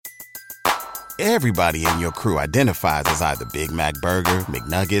Everybody in your crew identifies as either Big Mac Burger,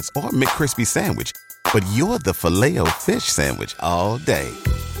 McNuggets, or McCrispy Sandwich. But you're the Filet-O-Fish Sandwich all day.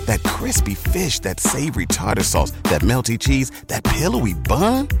 That crispy fish, that savory tartar sauce, that melty cheese, that pillowy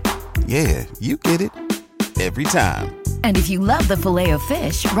bun. Yeah, you get it. Every time. And if you love the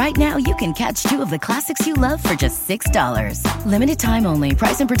Filet-O-Fish, right now you can catch two of the classics you love for just $6. Limited time only.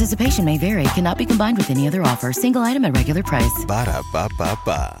 Price and participation may vary. Cannot be combined with any other offer. Single item at regular price.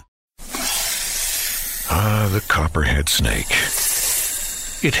 Ba-da-ba-ba-ba. Ah, the copperhead snake.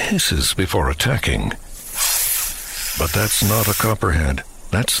 It hisses before attacking. But that's not a copperhead.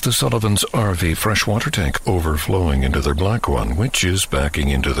 That's the Sullivan's RV freshwater tank overflowing into their black one, which is backing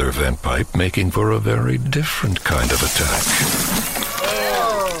into their vent pipe, making for a very different kind of attack.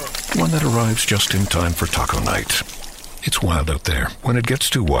 One that arrives just in time for taco night. It's wild out there. When it gets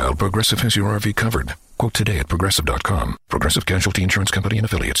too wild, Progressive has your RV covered. Quote today at Progressive.com. Progressive Casualty Insurance Company and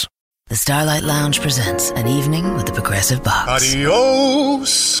Affiliates. The Starlight Lounge presents An Evening with the Progressive Box.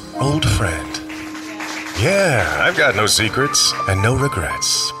 Adios, old friend. Yeah, I've got no secrets and no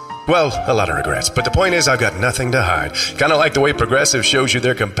regrets. Well, a lot of regrets, but the point is I've got nothing to hide. Kind of like the way Progressive shows you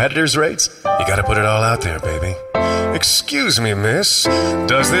their competitors' rates. You gotta put it all out there, baby. Excuse me, miss.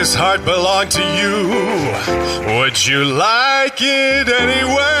 Does this heart belong to you? Would you like it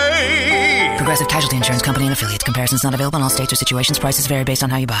anyway? Progressive Casualty Insurance Company and Affiliates. Comparisons not available in all states or situations. Prices vary based on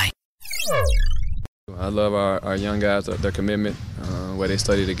how you buy. I love our young guys, their commitment, where they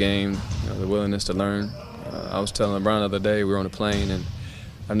study the game, the willingness to learn. I was telling LeBron the other day, we were on a plane, and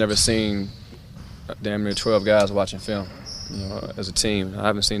I've never seen damn near 12 guys watching film, as a team. I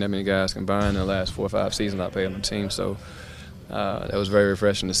haven't seen that many guys combined in the last 4 or 5 seasons I played on the team, so that was very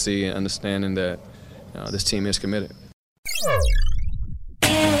refreshing to see and understanding that this team is committed.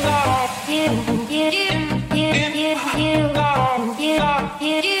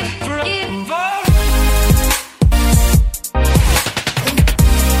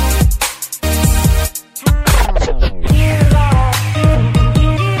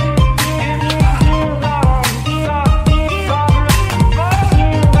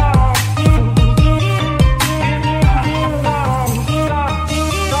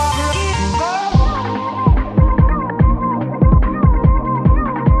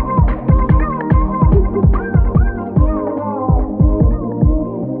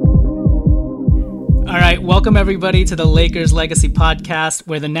 Welcome, everybody, to the Lakers Legacy Podcast,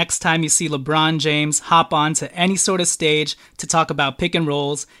 where the next time you see LeBron James hop on to any sort of stage to talk about pick and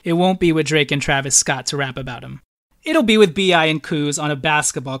rolls, it won't be with Drake and Travis Scott to rap about him. It'll be with B.I. and Kuz on a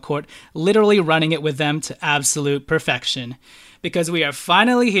basketball court, literally running it with them to absolute perfection. Because we are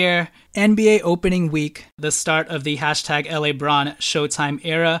finally here, NBA opening week, the start of the #LABron Showtime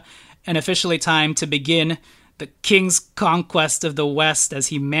era, and officially time to begin the King's conquest of the West as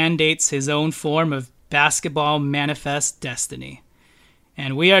he mandates his own form of basketball manifest destiny.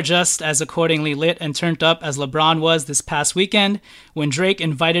 And we are just as accordingly lit and turned up as LeBron was this past weekend when Drake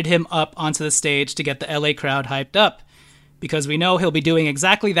invited him up onto the stage to get the LA crowd hyped up. Because we know he'll be doing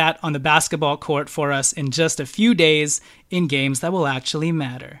exactly that on the basketball court for us in just a few days in games that will actually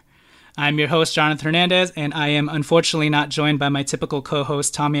matter. I'm your host, Jonathan Hernandez, and I am unfortunately not joined by my typical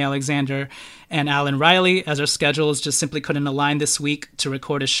co-host, Tommy Alexander and Alan Riley, as our schedules just simply couldn't align this week to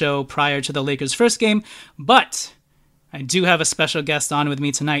record a show prior to the Lakers' first game. But I do have a special guest on with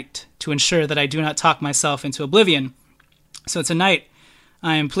me tonight to ensure that I do not talk myself into oblivion. So tonight,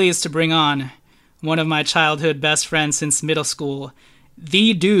 I am pleased to bring on one of my childhood best friends since middle school,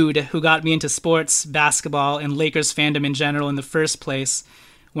 the dude who got me into sports, basketball, and Lakers fandom in general in the first place,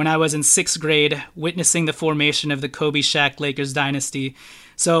 when I was in 6th grade, witnessing the formation of the Kobe Shaq Lakers dynasty.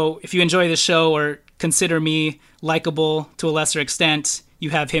 So if you enjoy the show or consider me likable to a lesser extent,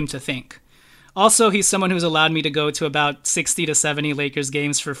 you have him to thank. Also, he's someone who's allowed me to go to about 60 to 70 Lakers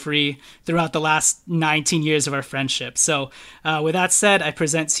games for free throughout the last 19 years of our friendship. So with that said, I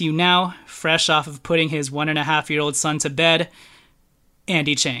present to you now, fresh off of putting his 1.5-year-old son to bed,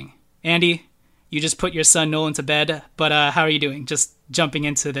 Andy Chang. Andy, you just put your son Nolan to bed, but how are you doing? Just jumping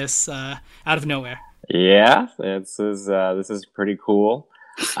into this out of nowhere. Yeah, this is pretty cool.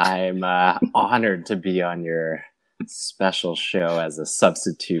 I'm honored to be on your special show as a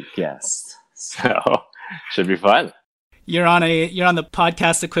substitute guest. So should be fun. You're on the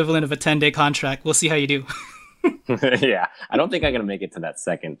podcast equivalent of a 10-day contract. We'll see how you do. Yeah, I don't think I'm gonna make it to that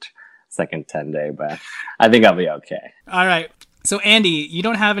second 10-day, but I think I'll be okay. All right. So Andy, you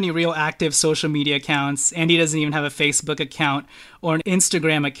don't have any real active social media accounts. Andy doesn't even have a Facebook account or an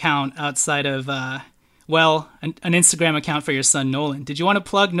Instagram account outside of, an Instagram account for your son, Nolan. Did you want to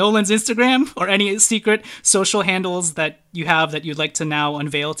plug Nolan's Instagram or any secret social handles that you have that you'd like to now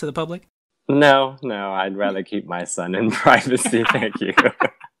unveil to the public? No, I'd rather keep my son in privacy. Thank you.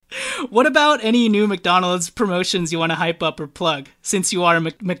 What about any new McDonald's promotions you want to hype up or plug? Since you are a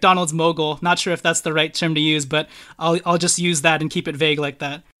McDonald's mogul, not sure if that's the right term to use, but I'll just use that and keep it vague like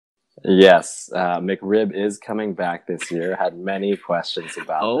that. Yes, McRib is coming back this year. Had many questions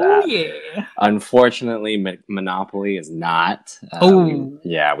about that. Oh, yeah. Unfortunately, Monopoly is not.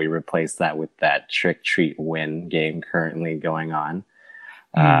 We replaced that with that Trick Treat Win game currently going on.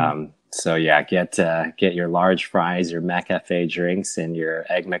 So yeah, get your large fries, your McCafe drinks, and your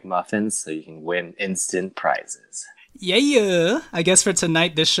Egg McMuffins so you can win instant prizes. Yeah. I guess for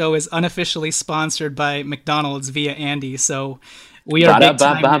tonight, this show is unofficially sponsored by McDonald's via Andy, so we are big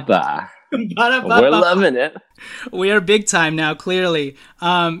time. We're loving it. We are big time now, clearly.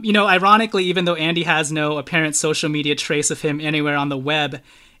 Ironically, even though Andy has no apparent social media trace of him anywhere on the web,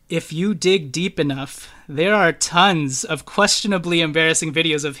 if you dig deep enough, there are tons of questionably embarrassing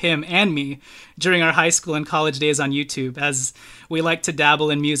videos of him and me during our high school and college days on YouTube, as we like to dabble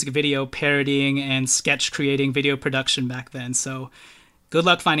in music video parodying and sketch creating video production back then. So good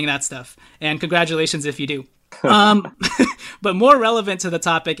luck finding that stuff. And congratulations if you do. But more relevant to the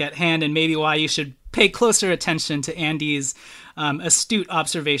topic at hand, and maybe why you should pay closer attention to Andy's astute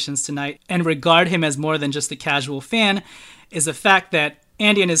observations tonight and regard him as more than just a casual fan, is the fact that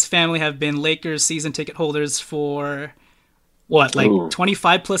Andy and his family have been Lakers season ticket holders for,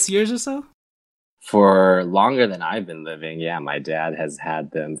 25 plus years or so? For longer than I've been living, yeah. My dad has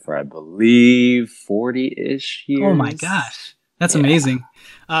had them for, I believe, 40-ish years. Oh my gosh. That's amazing.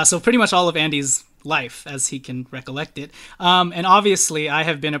 So pretty much all of Andy's life as he can recollect it. And obviously I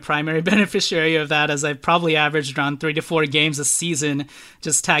have been a primary beneficiary of that, as I've probably averaged around 3 to 4 games a season,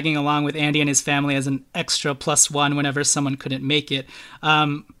 just tagging along with Andy and his family as an extra +1 whenever someone couldn't make it.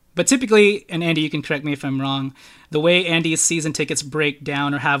 But typically, and Andy, you can correct me if I'm wrong, the way Andy's season tickets break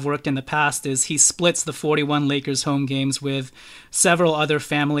down or have worked in the past is he splits the 41 Lakers home games with several other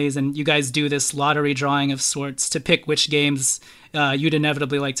families, and you guys do this lottery drawing of sorts to pick which games you'd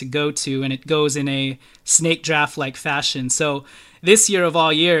inevitably like to go to, and it goes in a snake draft-like fashion. So this year of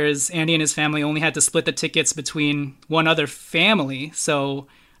all years, Andy and his family only had to split the tickets between one other family, so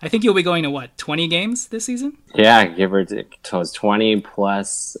I think you'll be going to, 20 games this season? Yeah, give or take. So it's 20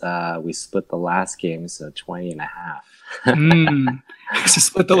 plus, we split the last game, so 20 and a half. So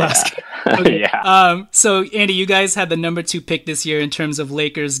split the last game. Okay. Yeah. So, Andy, you guys had the number 2 pick this year in terms of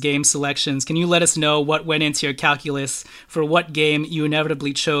Lakers game selections. Can you let us know what went into your calculus for what game you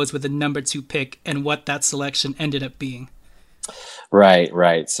inevitably chose with the number 2 pick and what that selection ended up being?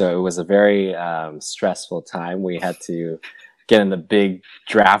 Right. So it was a very stressful time. We had to get in the big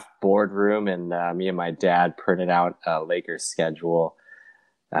draft boardroom, and me and my dad printed out a Lakers schedule,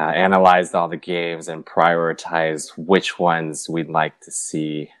 analyzed all the games, and prioritized which ones we'd like to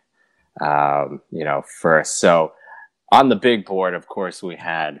see, first. So on the big board, of course, we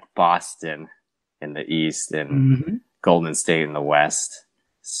had Boston in the East and Golden State in the West.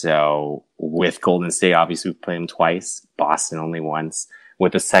 So with Golden State, obviously we played them twice, Boston only once.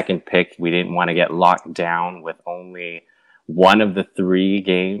 With the second pick, we didn't want to get locked down with only one of the 3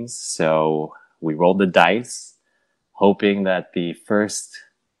 games, so we rolled the dice, hoping that the first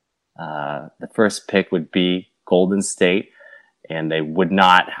pick would be Golden State, and they would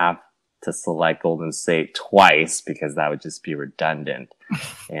not have to select Golden State twice because that would just be redundant.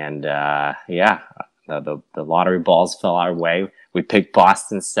 And the lottery balls fell our way. We picked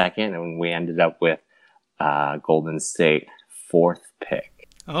Boston second, and we ended up with Golden State 4th pick.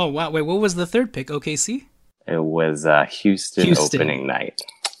 Oh wow! Wait, what was the 3rd pick? OKC. It was Houston opening night.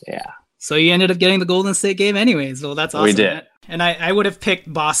 Yeah. So you ended up getting the Golden State game anyways. Well, that's awesome. We did. And I would have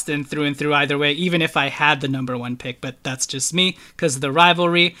picked Boston through and through either way, even if I had the number 1 pick. But that's just me because of the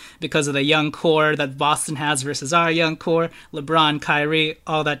rivalry, because of the young core that Boston has versus our young core, LeBron, Kyrie,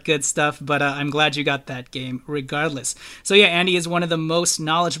 all that good stuff. But I'm glad you got that game regardless. So yeah, Andy is one of the most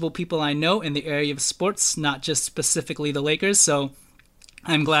knowledgeable people I know in the area of sports, not just specifically the Lakers. So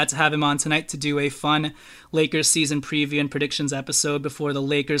I'm glad to have him on tonight to do a fun Lakers season preview and predictions episode before the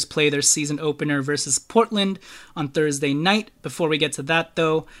Lakers play their season opener versus Portland on Thursday night. Before we get to that,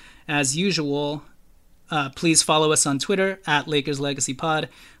 though, as usual, please follow us on Twitter at Lakers Legacy Pod.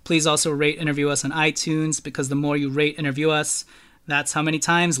 Please also rate and review us on iTunes, because the more you rate and review us, that's how many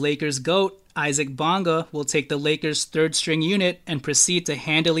times Lakers GOAT Isaac Bonga will take the Lakers' 3rd string unit and proceed to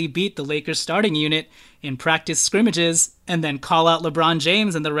handily beat the Lakers starting unit in practice scrimmages, and then call out LeBron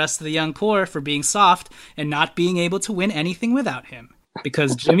James and the rest of the young core for being soft and not being able to win anything without him.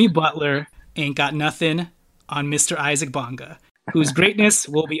 Because Jimmy Butler ain't got nothing on Mr. Isaac Bonga, whose greatness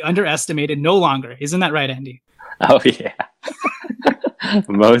will be underestimated no longer. Isn't that right, Andy? Oh, yeah.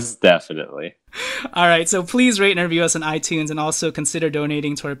 Most definitely. All right, so please rate and review us on iTunes, and also consider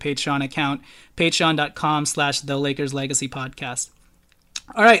donating to our Patreon account, patreon.com/The Lakers Legacy Podcast.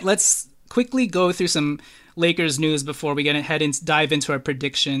 All right, let's quickly go through some Lakers news before we dive into our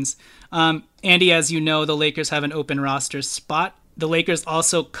predictions. Andy, as you know, the Lakers have an open roster spot. The Lakers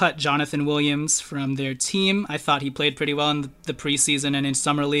also cut Jonathan Williams from their team. I thought he played pretty well in the preseason and in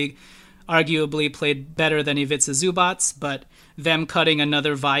Summer League. Arguably played better than Ivica Zubac, but them cutting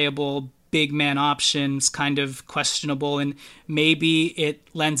another viable big man option's kind of questionable, and maybe it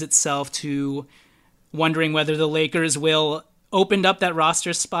lends itself to wondering whether the Lakers will open up that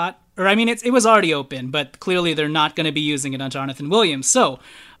roster spot. Or, I mean, it was already open, but clearly they're not going to be using it on Jonathan Williams. So,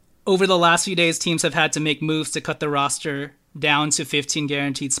 over the last few days, teams have had to make moves to cut the roster down to 15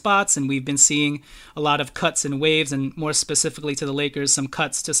 guaranteed spots, and we've been seeing a lot of cuts and waves, and more specifically to the Lakers, some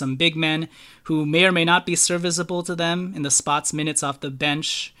cuts to some big men who may or may not be serviceable to them in the spots, minutes off the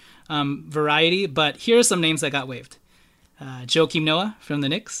bench variety. But here are some names that got waived. Joakim Noah from the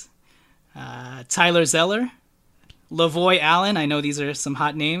Knicks, Tyler Zeller, Lavoy Allen, I know these are some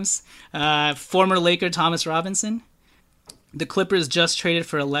hot names, former Laker Thomas Robinson. The Clippers just traded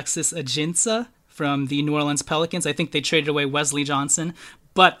for Alexis Ajinça from the New Orleans Pelicans. I think they traded away Wesley Johnson,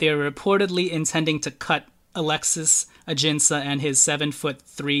 but they're reportedly intending to cut Alexis Ajinça and his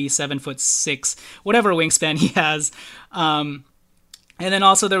 7'3", 7'6", whatever wingspan he has. And then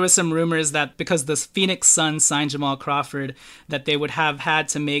also there was some rumors that because the Phoenix Suns signed Jamal Crawford, that they would have had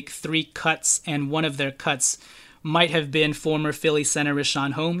to make 3 cuts, and one of their cuts might have been former Philly center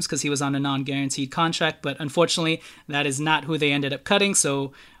Richaun Holmes because he was on a non-guaranteed contract. But unfortunately, that is not who they ended up cutting.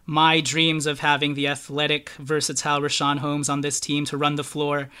 So my dreams of having the athletic, versatile Richaun Holmes on this team to run the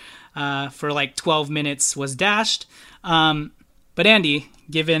floor for like 12 minutes was dashed. But Andy,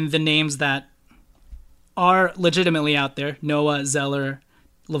 given the names that are legitimately out there, Noah, Zeller,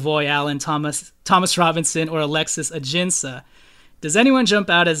 Lavoy Allen, Thomas Robinson, or Alexis Ajinça, does anyone jump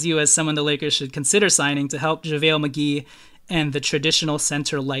out as you as someone the Lakers should consider signing to help JaVale McGee and the traditional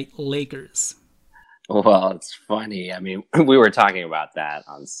center-light Lakers? Well, it's funny. I mean, we were talking about that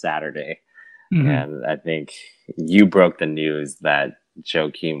on Saturday, and I think you broke the news that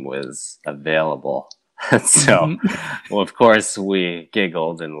Joakim was available. So, well, of course, we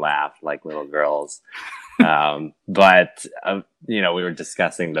giggled and laughed like little girls. But, we were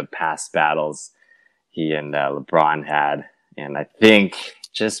discussing the past battles he and LeBron had. And I think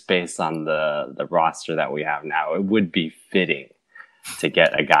just based on the roster that we have now, it would be fitting to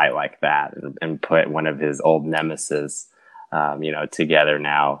get a guy like that and put one of his old nemesis, together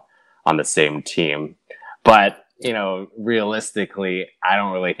now on the same team. But, realistically, I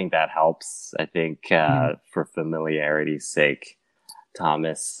don't really think that helps. I think for familiarity's sake,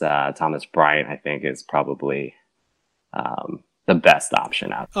 Thomas Bryant, I think, is probably the best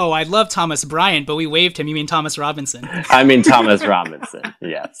option out. Oh, I love Thomas Bryant, but we waived him. You mean Thomas Robinson? I mean Thomas Robinson,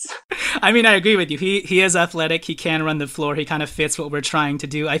 yes. I mean, I agree with you. He is athletic. He can run the floor. He kind of fits what we're trying to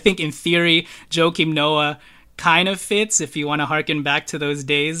do. I think in theory, Joakim Noah kind of fits if you want to harken back to those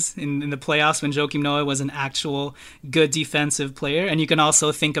days in the playoffs when Joakim Noah was an actual good defensive player. And you can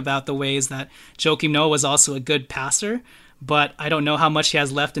also think about the ways that Joakim Noah was also a good passer, but I don't know how much he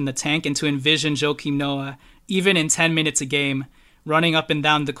has left in the tank. And to envision Joakim Noah, even in 10 minutes a game, running up and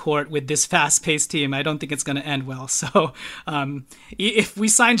down the court with this fast-paced team, I don't think it's going to end well. So if we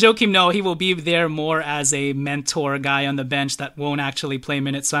sign Joakim Noah, he will be there more as a mentor guy on the bench that won't actually play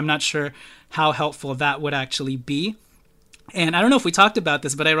minutes. So I'm not sure how helpful that would actually be. And I don't know if we talked about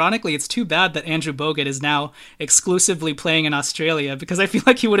this, but ironically, it's too bad that Andrew Bogut is now exclusively playing in Australia, because I feel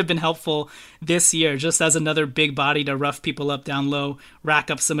like he would have been helpful this year just as another big body to rough people up down low, rack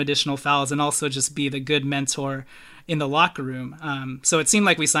up some additional fouls, and also just be the good mentor in the locker room. So it seemed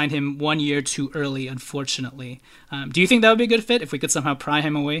like we signed him 1 year too early, unfortunately. Do you think that would be a good fit if we could somehow pry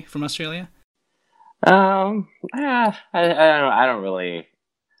him away from Australia? I don't really.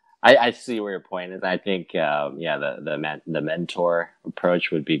 I see where your point is. I think, the mentor approach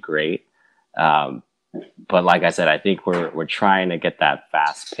would be great. But like I said, I think we're trying to get that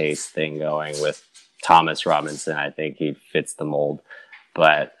fast paced thing going with Thomas Robinson. I think he fits the mold.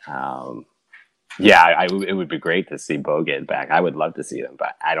 But it would be great to see Bogut back. I would love to see them,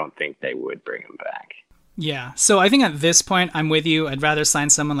 but I don't think they would bring him back. Yeah, so I think at this point, I'm with you. I'd rather sign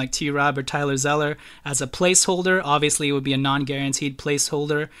someone like T-Rob or Tyler Zeller as a placeholder. Obviously, it would be a non-guaranteed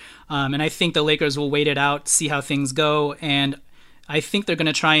placeholder. And I think the Lakers will wait it out, see how things go. And I think they're going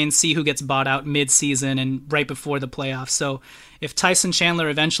to try and see who gets bought out mid-season and right before the playoffs. So if Tyson Chandler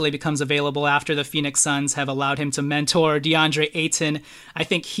eventually becomes available after the Phoenix Suns have allowed him to mentor DeAndre Ayton, I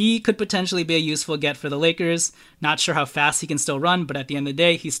think he could potentially be a useful get for the Lakers. Not sure how fast he can still run, but at the end of the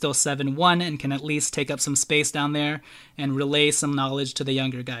day, he's still 7'1" and can at least take up some space down there and relay some knowledge to the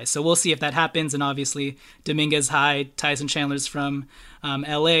younger guys. So we'll see if that happens. And obviously, Dominguez High, Tyson Chandler's from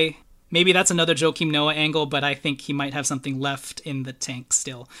LA. Maybe that's another Joakim Noah angle, but I think he might have something left in the tank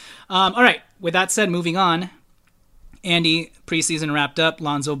still. All right, with that said, moving on. Andy, preseason wrapped up.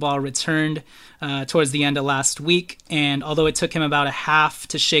 Lonzo Ball returned towards the end of last week, and although it took him about a half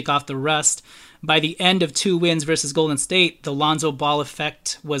to shake off the rust, by the end of 2 wins versus Golden State, the Lonzo Ball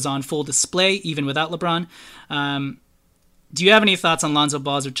effect was on full display, even without LeBron. Do you have any thoughts on Lonzo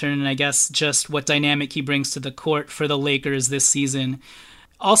Ball's return, and I guess just what dynamic he brings to the court for the Lakers this season?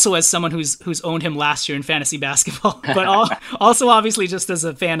 Also, as someone who's owned him last year in fantasy basketball, but also obviously just as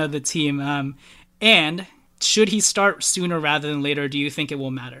a fan of the team. And should he start sooner rather than later? Do you think it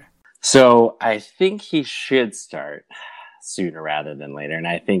will matter? So I think he should start sooner rather than later, and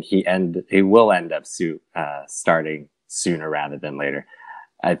I think he will end up starting sooner rather than later.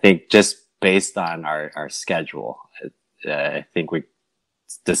 I think just based on our schedule, I think we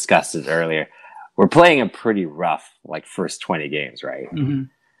discussed it earlier. We're playing a pretty rough, first 20 games, right? Mm-hmm.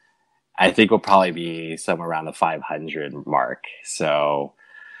 I think we'll probably be somewhere around the 500 mark. So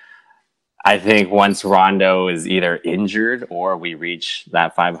I think once Rondo is either injured or we reach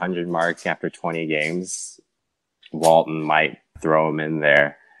that 500 mark after 20 games, Walton might throw him in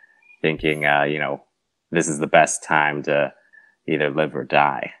there thinking, this is the best time to either live or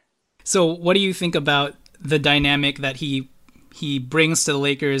die. So what do you think about the dynamic that he brings to the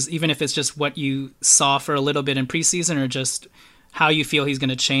Lakers, even if it's just what you saw for a little bit in preseason, or just how you feel he's going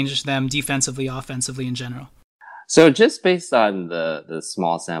to change them defensively, offensively in general? So just based on the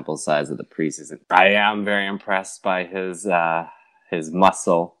small sample size of the preseason, I am very impressed by his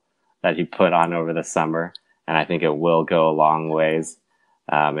muscle that he put on over the summer, and I think it will go a long ways.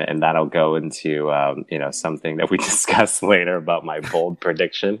 And that'll go into something that we discuss later about my bold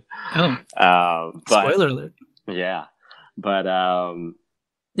prediction. Spoiler alert! Yeah, but I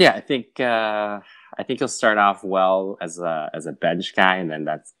think he'll start off well as a bench guy, and then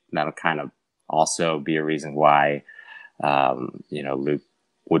that'll kind of also be a reason why Luke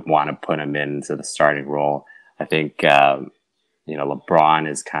would want to put him into the starting role. I think LeBron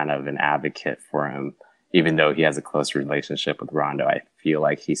is kind of an advocate for him, even though he has a close relationship with Rondo. I feel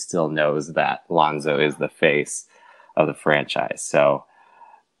like he still knows that Lonzo is the face of the franchise. So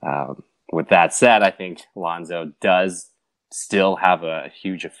with that said, I think Lonzo does still have a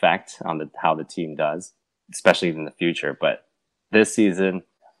huge effect on how the team does, especially in the future. But this season,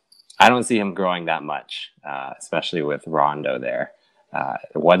 I don't see him growing that much, especially with Rondo there.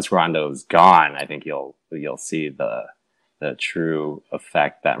 Once Rondo's gone, I think you'll see the true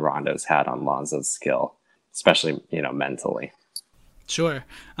effect that Rondo's had on Lonzo's skill, especially mentally. Sure.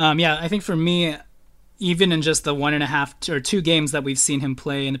 I think for me, even in just the 1.5 or 2 games that we've seen him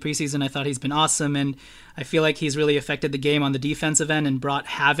play in the preseason, I thought he's been awesome. And I feel like he's really affected the game on the defensive end and brought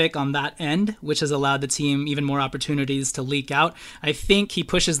havoc on that end, which has allowed the team even more opportunities to leak out. I think he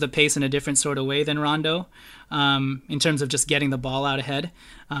pushes the pace in a different sort of way than Rondo, in terms of just getting the ball out ahead,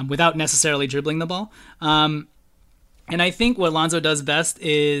 without necessarily dribbling the ball. And I think what Lonzo does best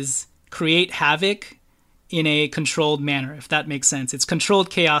is create havoc in a controlled manner, if that makes sense. It's controlled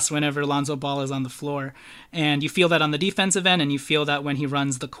chaos whenever Lonzo Ball is on the floor. And you feel that on the defensive end, and you feel that when he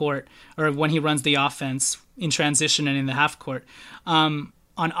runs the court, or when he runs the offense in transition and in the half court. On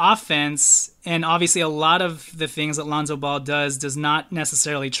offense, and obviously a lot of the things that Lonzo Ball does not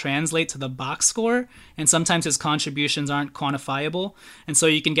necessarily translate to the box score, and sometimes his contributions aren't quantifiable. And so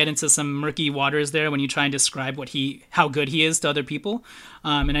you can get into some murky waters there when you try and describe how good he is to other people.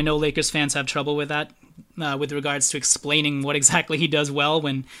 And I know Lakers fans have trouble with that. With regards to explaining what exactly he does well,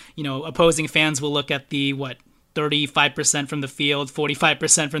 when opposing fans will look at the 35% from the field,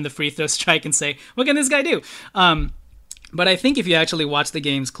 45% from the free throw strike, and say, what can this guy do? But I think if you actually watch the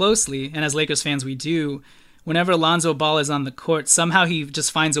games closely, and as Lakers fans we do, whenever Lonzo Ball is on the court, somehow he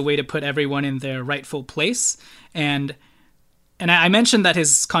just finds a way to put everyone in their rightful place. And I mentioned that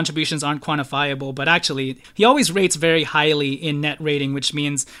his contributions aren't quantifiable, but actually he always rates very highly in net rating, which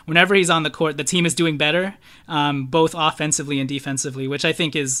means whenever he's on the court, the team is doing better, both offensively and defensively, which I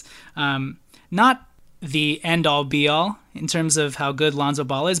think is not the end-all be-all in terms of how good Lonzo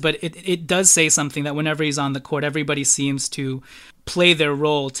Ball is, but it does say something that whenever he's on the court, everybody seems to play their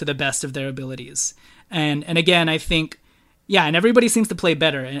role to the best of their abilities. And again, I think Yeah, and everybody seems to play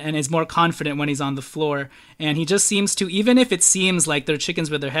better and is more confident when he's on the floor. And he just seems to, even if it seems like they're chickens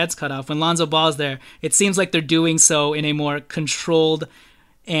with their heads cut off, when Lonzo Ball's there, it seems like they're doing so in a more controlled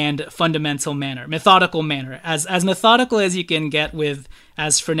and fundamental manner, methodical manner, as methodical as you can get with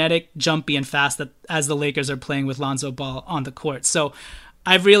as frenetic, jumpy, and fast as the Lakers are playing with Lonzo Ball on the court. So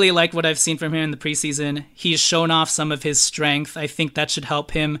I've really liked what I've seen from him in the preseason. He's shown off some of his strength. I think that should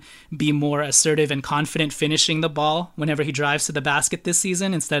help him be more assertive and confident finishing the ball whenever he drives to the basket this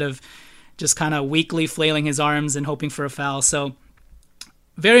season, instead of just kind of weakly flailing his arms and hoping for a foul. So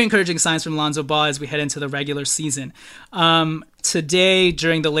very encouraging signs from Lonzo Ball as we head into the regular season. Today,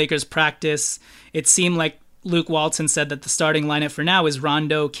 during the Lakers practice, it seemed like Luke Walton said that the starting lineup for now is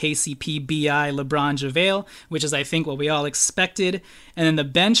Rondo, KCP, BI, LeBron, JaVale, which is, I think, what we all expected. And then the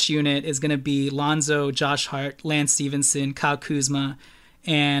bench unit is going to be Lonzo, Josh Hart, Lance Stevenson, Kyle Kuzma,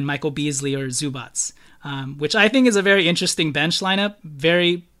 and Michael Beasley or Zubats, which I think is a very interesting bench lineup.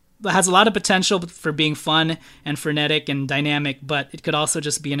 Has a lot of potential for being fun and frenetic and dynamic, but it could also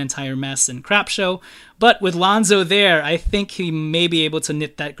just be an entire mess and crap show. But with Lonzo there, I think he may be able to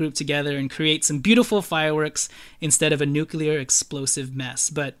knit that group together and create some beautiful fireworks instead of a nuclear explosive mess.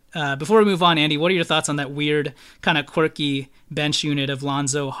 But before we move on, Andy, what are your thoughts on that weird, kind of quirky bench unit of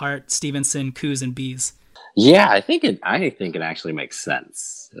Lonzo, Hart, Stevenson, Kuz, and Bees? Yeah, I think it actually makes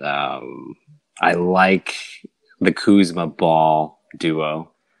sense. I like the Kuzma Ball duo.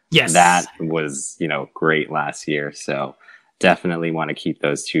 Yes. That was, great last year. So definitely want to keep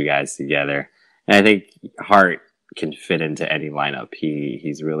those two guys together. And I think Hart can fit into any lineup.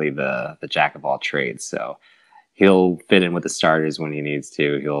 He's really the jack of all trades. So he'll fit in with the starters when he needs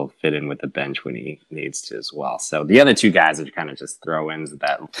to. He'll fit in with the bench when he needs to as well. So the other two guys are kind of just throw-ins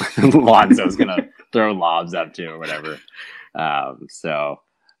that Lonzo's going to throw lobs up to or whatever. So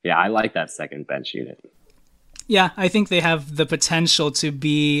yeah, I like that second bench unit. Yeah, I think they have the potential to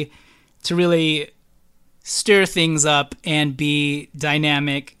really stir things up and be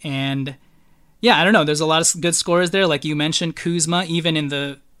dynamic. And yeah, I don't know. There's a lot of good scorers there. Like you mentioned, Kuzma, even in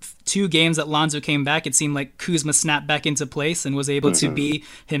the 2 games that Lonzo came back, it seemed like Kuzma snapped back into place and was able to be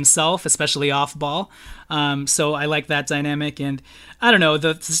himself, especially off ball. So I like that dynamic. And I don't know,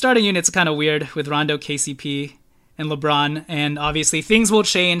 the starting unit's kind of weird with Rondo, KCP, and LeBron, and obviously things will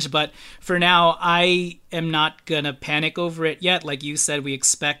change, but for now I am not gonna panic over it yet. Like you said, we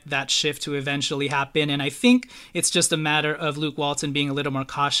expect that shift to eventually happen, and I think it's just a matter of Luke Walton being a little more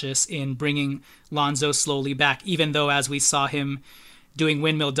cautious in bringing Lonzo slowly back, even though as we saw him doing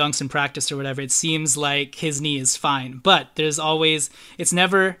windmill dunks in practice or whatever, it seems like his knee is fine. But it's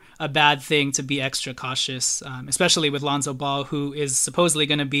never a bad thing to be extra cautious, especially with Lonzo Ball, who is supposedly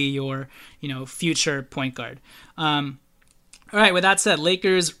going to be your, future point guard. All right, with that said,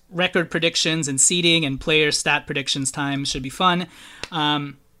 Lakers record predictions and seeding and player stat predictions time should be fun.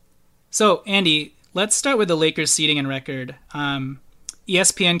 So, Andy, let's start with the Lakers seeding and record.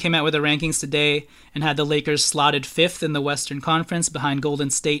 ESPN came out with the rankings today and had the Lakers slotted 5th in the Western Conference behind Golden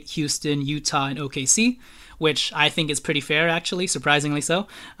State, Houston, Utah, and OKC, which I think is pretty fair, actually, surprisingly so.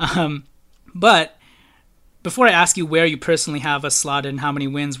 But before I ask you where you personally have us slotted and how many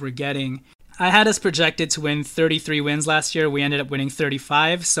wins we're getting, I had us projected to win 33 wins last year. We ended up winning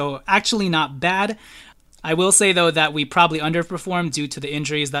 35, so actually not bad. I will say, though, that we probably underperformed due to the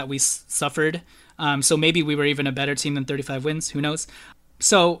injuries that we suffered. So maybe we were even a better team than 35 wins. Who knows?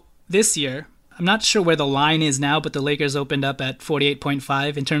 So this year, I'm not sure where the line is now, but the Lakers opened up at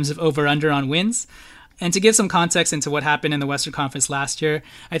 48.5 in terms of over-under on wins. And to give some context into what happened in the Western Conference last year,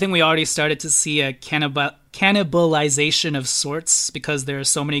 I think we already started to see a cannibalization of sorts because there are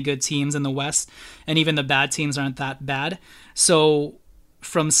so many good teams in the West, and even the bad teams aren't that bad. So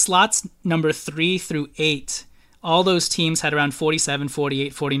from slots number 3 through 8, all those teams had around 47,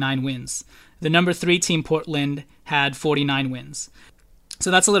 48, 49 wins. The number 3 team, Portland, had 49 wins. So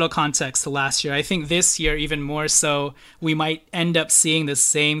that's a little context to last year. I think this year, even more so, we might end up seeing the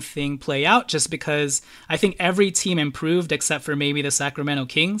same thing play out just because I think every team improved except for maybe the Sacramento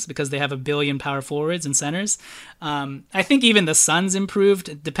Kings because they have 1 billion power forwards and centers. I think even the Suns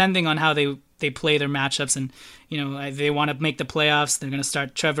improved depending on how they play their matchups. And, they want to make the playoffs. They're going to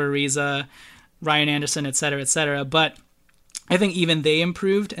start Trevor Ariza, Ryan Anderson, et cetera, but I think even they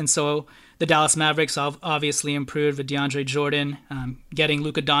improved. And so the Dallas Mavericks obviously improved with DeAndre Jordan, getting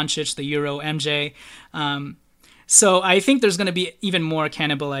Luka Doncic, the Euro MJ. So I think there's going to be even more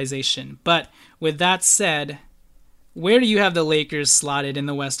cannibalization. But with that said, where do you have the Lakers slotted in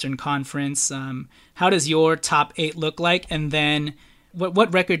the Western Conference? How does your top 8 look like? And then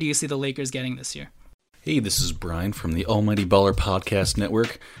what record do you see the Lakers getting this year? Hey, this is Brian from the Almighty Baller Podcast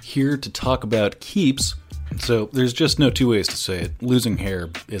Network, here to talk about keeps So there's just no two ways to say it. Losing hair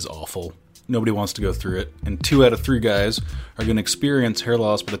is awful. Nobody wants to go through it. And 2 out of 3 guys are going to experience hair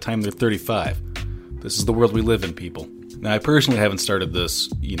loss by the time they're 35. This is the world we live in, people. Now, I personally haven't started this,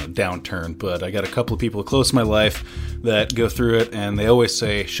 downturn, but I got a couple of people close to my life that go through it, and they always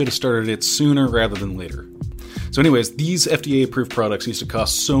say, should have started it sooner rather than later. So anyways, these FDA-approved products used to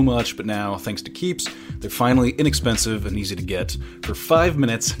cost so much, but now, thanks to Keeps, they're finally inexpensive and easy to get. For 5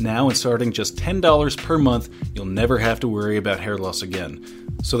 minutes, now and starting just $10 per month, you'll never have to worry about hair loss again.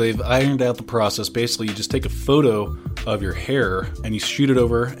 So they've ironed out the process. Basically, you just take a photo of your hair and you shoot it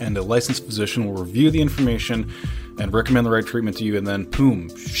over, and a licensed physician will review the information and recommend the right treatment to you, and then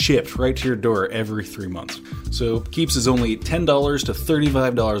boom, shipped right to your door every 3 months. So Keeps is only $10 to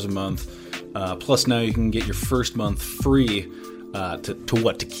 $35 a month. Plus now you can get your first month free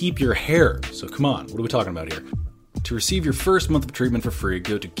to keep your hair. So come on, what are we talking about here? To receive your first month of treatment for free,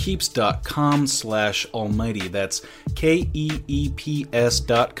 go to keeps.com/almighty. That's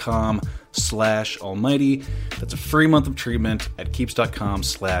KEEPS.com/almighty. That's a free month of treatment at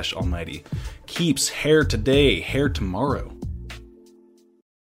keeps.com/almighty. Keeps, hair today, hair tomorrow.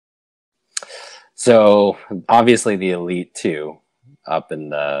 So obviously the Elite Two up in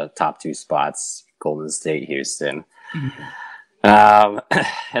the top 2 spots, Golden State, Houston.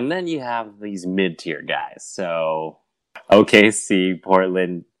 And then you have these mid-tier guys. So OKC,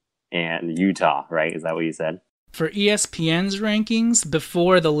 Portland, and Utah, right? Is that what you said? For ESPN's rankings,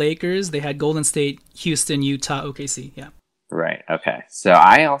 before the Lakers, they had Golden State, Houston, Utah, OKC. Yeah. Right. Okay. So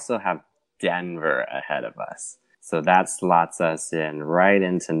I also have Denver ahead of us. So that slots us in right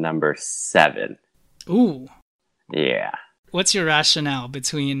into number 7. Ooh. Yeah. What's your rationale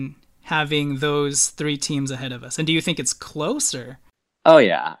between having those 3 teams ahead of us? And do you think it's closer? Oh,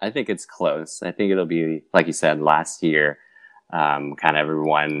 yeah. I think it's close. I think it'll be, like you said, last year, kind of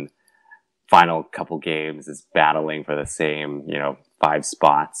everyone, final couple games is battling for the same, 5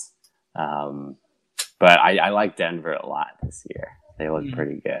 spots. But I like Denver a lot this year. They look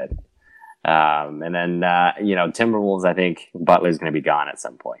pretty good. And then, Timberwolves, I think Butler's going to be gone at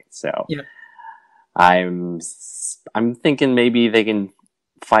some point. So yeah. I'm thinking maybe they can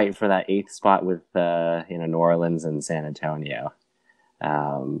fight for that 8th spot with, New Orleans and San Antonio.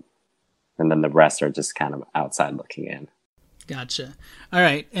 And then the rest are just kind of outside looking in. Gotcha. All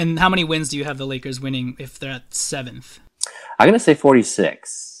right. And how many wins do you have the Lakers winning if they're at 7th? I'm going to say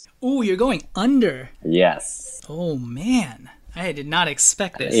 46. Ooh, you're going under. Yes. Oh, man. I did not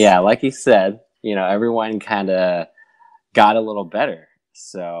expect this. Yeah, like you said, everyone kind of got a little better.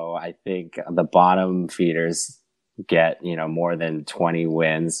 So I think the bottom feeders get, more than 20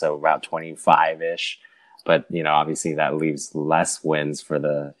 wins, so about 25-ish. But, obviously that leaves less wins for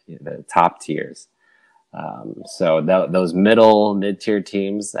the top tiers. So those mid-tier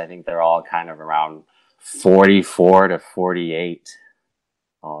teams, I think they're all kind of around 44 to 48,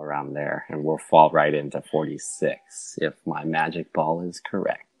 all around there. And we'll fall right into 46 if my magic ball is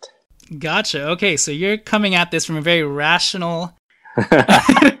correct. Gotcha. Okay, so you're coming at this from a very rational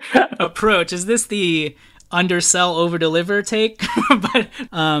approach. Is this the undersell, over-deliver take? But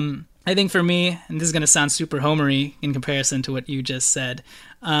I think for me, and this is going to sound super homery in comparison to what you just said,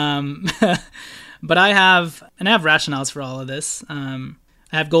 but I have rationales for all of this. I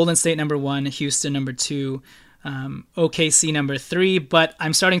have Golden State number 1, Houston number 2, OKC number 3, but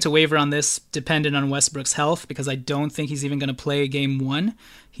I'm starting to waver on this dependent on Westbrook's health because I don't think he's even going to play game 1.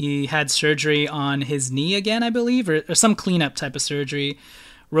 He had surgery on his knee again, I believe, or some cleanup type of surgery.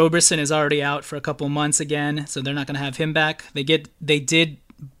 Roberson is already out for a couple months again, so they're not going to have him back. They did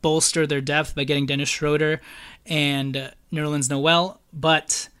bolster their depth by getting Dennis Schroeder and Nerlens Noel,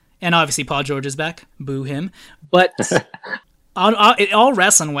 and obviously Paul George is back. Boo him. But it all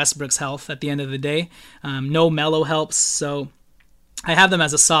rests on Westbrook's health at the end of the day. No Melo helps, so I have them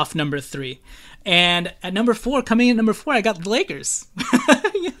as a soft number 3. And at number 4, coming in at number 4, I got the Lakers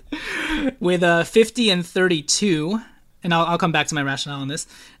with 50 and 32. And I'll come back to my rationale on this.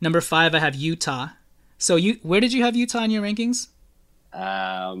 Number 5, I have Utah. So where did you have Utah in your rankings?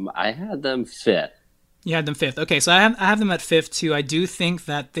 I had them 5th. You had them 5th. Okay, so I have them at 5th too. I do think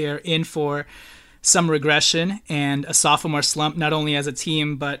that they're in for some regression and a sophomore slump, not only as a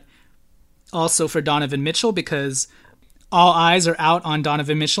team, but also for Donovan Mitchell, because all eyes are out on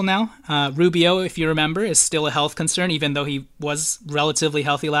Donovan Mitchell now. Rubio, if you remember, is still a health concern, even though he was relatively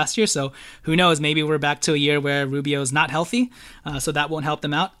healthy last year. So who knows? Maybe we're back to a year where Rubio is not healthy, so that won't help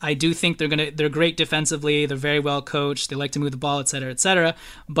them out. I do think they're great defensively. They're very well coached. They like to move the ball, et cetera,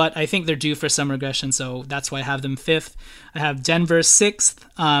 but I think they're due for some regression. So that's why I have them 5th. I have Denver 6th.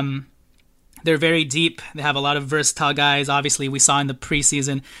 They're very deep. They have a lot of versatile guys. Obviously, we saw in the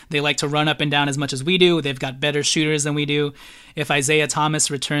preseason, they like to run up and down as much as we do. They've got better shooters than we do. If Isaiah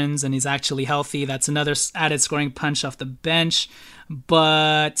Thomas returns and he's actually healthy, that's another added scoring punch off the bench.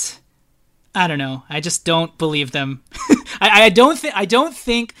 But I don't know. I just don't believe them. I don't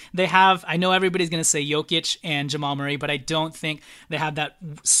think they have. I know everybody's going to say Jokic and Jamal Murray, but I don't think they have that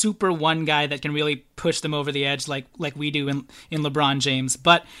super one guy that can really push them over the edge like we do in LeBron James.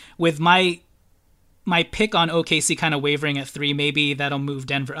 But with my pick on OKC kind of wavering at 3, maybe that'll move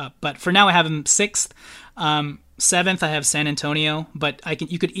Denver up. But for now, I have them 6th. 7th, I have San Antonio, but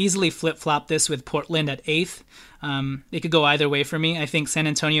you could easily flip-flop this with Portland at 8th. It could go either way for me. I think San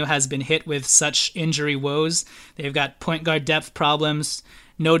Antonio has been hit with such injury woes. They've got point guard depth problems.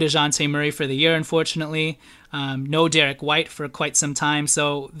 No DeJounte Murray for the year, unfortunately. No Derek White for quite some time.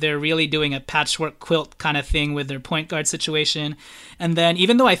 So they're really doing a patchwork quilt kind of thing with their point guard situation. And then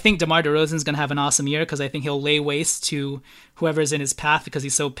even though I think DeMar DeRozan's going to have an awesome year because I think he'll lay waste to whoever's in his path because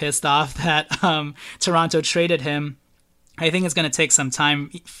he's so pissed off that Toronto traded him, I think it's going to take some time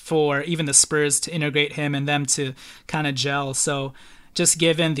for even the Spurs to integrate him and them to kind of gel. So just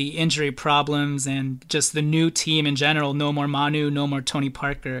given the injury problems and just the new team in general, no more Manu, no more Tony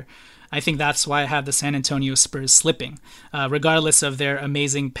Parker, I think that's why I have the San Antonio Spurs slipping, regardless of their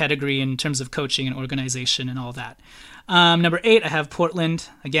amazing pedigree in terms of coaching and organization and all that. Number 8, I have Portland.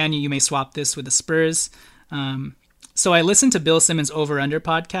 Again, you may swap this with the Spurs. So I listened to Bill Simmons' Over Under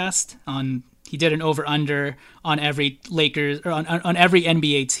podcast. He did an over under on every Lakers or on every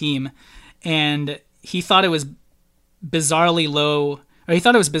NBA team, and he thought it was bizarrely low, or he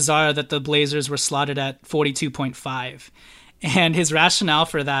thought it was bizarre that the Blazers were slotted at 42.5. And his rationale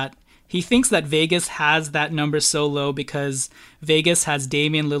for that, he thinks that Vegas has that number so low because Vegas has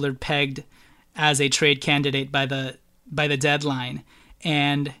Damian Lillard pegged as a trade candidate by the deadline,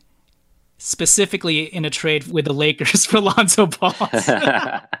 and specifically in a trade with the Lakers for Lonzo Ball.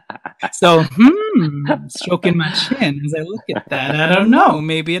 So, stroking my chin as I look at that. I don't know.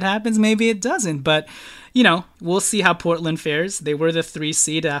 Maybe it happens, maybe it doesn't. But, we'll see how Portland fares. They were the 3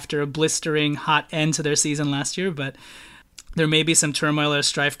 seed after a blistering hot end to their season last year, but there may be some turmoil or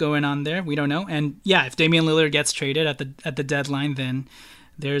strife going on there. We don't know. And yeah, if Damian Lillard gets traded at the deadline, then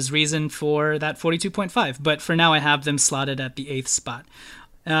there's reason for that 42.5. But for now, I have them slotted at the 8th spot.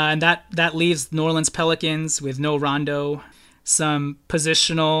 And that leaves New Orleans Pelicans with no Rondo, some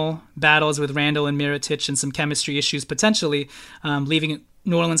positional battles with Randall and Mirotic, and some chemistry issues potentially, leaving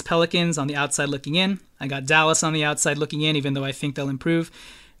New Orleans Pelicans on the outside looking in. I got Dallas on the outside looking in, even though I think they'll improve.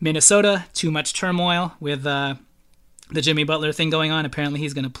 Minnesota, too much turmoil with the Jimmy Butler thing going on. Apparently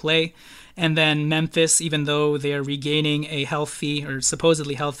he's going to play. And then Memphis, even though they are regaining a healthy or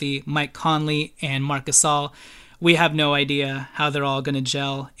supposedly healthy Mike Conley and Marc Gasol, we have no idea how they're all going to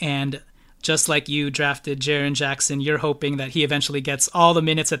gel. And just like you drafted Jaren Jackson, you're hoping that he eventually gets all the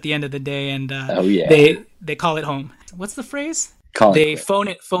minutes at the end of the day, and they call it home. What's the phrase? Phone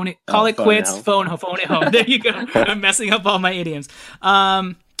it quits, phone it home. There you go. I'm messing up all my idioms.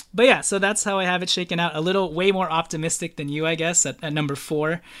 But yeah, so that's how I have it shaken out. A little way more optimistic than you, I guess, at number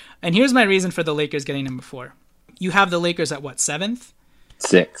 4. And here's my reason for the Lakers getting number 4. You have the Lakers at what, 7th?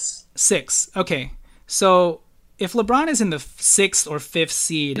 6. Okay. So if LeBron is in the 6th or 5th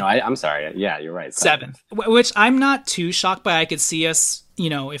seed... No, I'm sorry. Yeah, you're right. 7th. Which I'm not too shocked by. I could see us,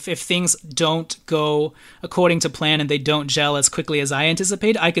 if things don't go according to plan and they don't gel as quickly as I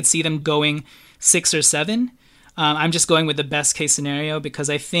anticipate, I could see them going 6 or 7. I'm just going with the best case scenario because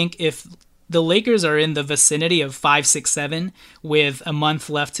I think if the Lakers are in the vicinity of 5, 6, 7 with a month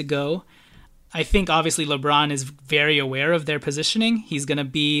left to go, I think obviously LeBron is very aware of their positioning. He's going to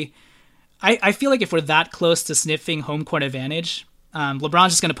be... I feel like if we're that close to sniffing home court advantage,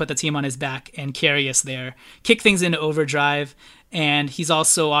 LeBron's just going to put the team on his back and carry us there, kick things into overdrive. And he's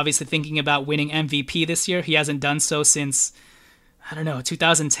also obviously thinking about winning MVP this year. He hasn't done so since,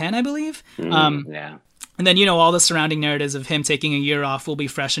 2010, I believe. Yeah. And then, all the surrounding narratives of him taking a year off will be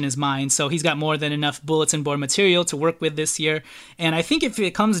fresh in his mind. So he's got more than enough bulletin board material to work with this year. And I think if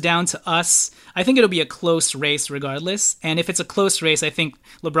it comes down to us, I think it'll be a close race regardless. And if it's a close race, I think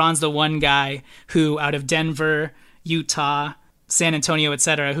LeBron's the one guy who, out of Denver, Utah, San Antonio,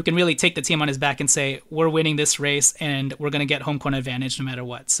 etc., who can really take the team on his back and say, we're winning this race and we're going to get home court advantage no matter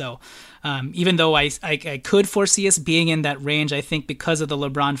what. So even though I could foresee us being in that range, I think because of the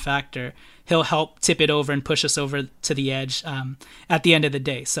LeBron factor, he'll help tip it over and push us over to the edge at the end of the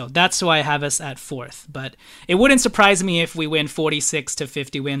day. So that's why I have us at 4th. But it wouldn't surprise me if we win 46 to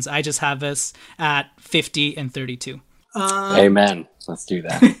 50 wins. I just have us at 50 and 32. Amen. Let's do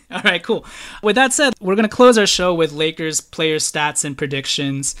that. All right, cool. With that said, we're going to close our show with Lakers player stats and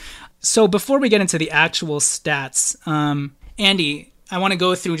predictions. So before we get into the actual stats, Andy, I want to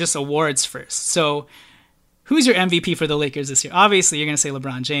go through just awards first. So who's your MVP for the Lakers this year? Obviously, you're going to say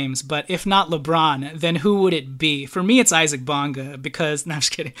LeBron James, but if not LeBron, then who would it be? For me, it's Isaac Bonga because... No, I'm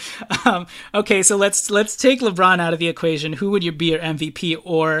just kidding. Okay, so let's take LeBron out of the equation. Who would be your MVP?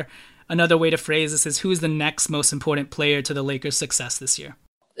 Or another way to phrase this is, who's the next most important player to the Lakers' success this year?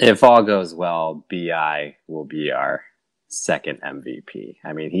 If all goes well, BI will be our second MVP.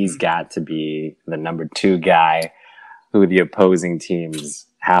 I mean, he's got to be the number 2 guy who the opposing teams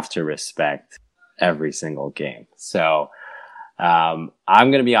have to respect every single game. So I'm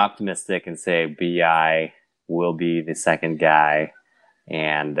going to be optimistic and say BI will be the second guy,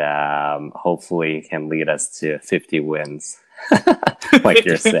 and hopefully can lead us to 50 wins. Like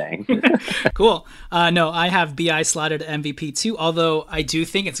you're saying. Cool. No, I have BI slotted MVP too, although I do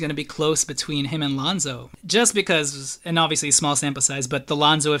think it's going to be close between him and Lonzo. Just because, and obviously small sample size, but the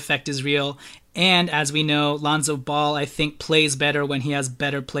Lonzo effect is real. And as we know, Lonzo Ball, I think, plays better when he has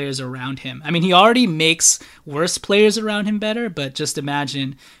better players around him. I mean, he already makes worse players around him better, but just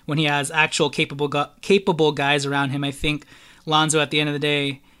imagine when he has actual capable guys around him. I think Lonzo, at the end of the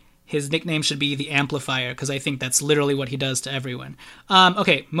day, his nickname should be the Amplifier, because I think that's literally what he does to everyone.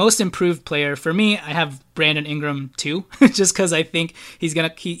 Okay, most improved player. For me, I have Brandon Ingram too, just because I think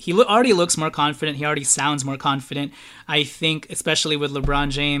he already looks more confident. He already sounds more confident. I think, especially with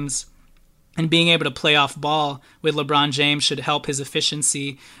LeBron James, and being able to play off ball with LeBron James should help his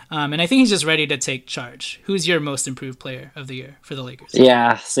efficiency. And I think he's just ready to take charge. Who's your most improved player of the year for the Lakers?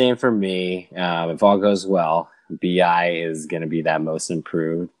 Yeah, same for me. If all goes well, BI is going to be that most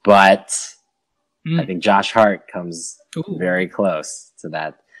improved. But I think Josh Hart comes very close to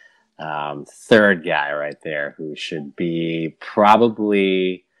that third guy right there, who should be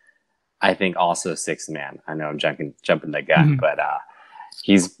probably, I think, also sixth man. I know I'm jumping the gun, but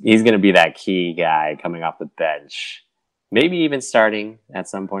he's going to be that key guy coming off the bench, maybe even starting at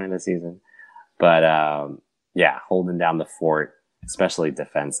some point in the season. But yeah, holding down the fort, especially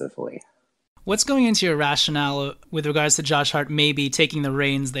defensively. What's going into your rationale with regards to Josh Hart maybe taking the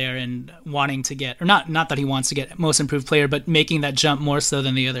reins there and wanting to get, or not that he wants to get most improved player, but making that jump more so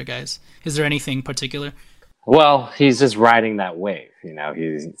than the other guys? Is there anything particular? Well, he's just riding that wave. You know,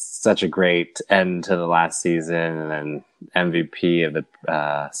 he's such a great end to the last season, and then MVP of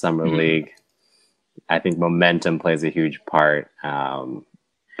the Summer League. I think momentum plays a huge part.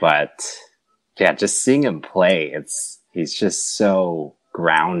 But yeah, just seeing him play, he's just so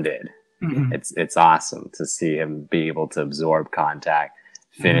grounded. It's awesome to see him be able to absorb contact,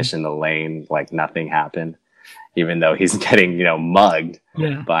 finish in the lane like nothing happened, even though he's getting, mugged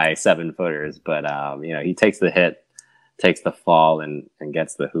by 7-footers. But, he takes the hit, takes the fall, and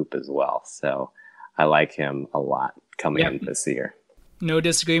gets the hoop as well. So I like him a lot coming in this year. No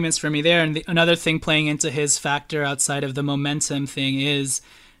disagreements for me there. And another thing playing into his factor outside of the momentum thing is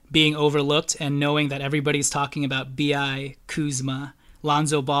being overlooked and knowing that everybody's talking about B.I., Kuzma,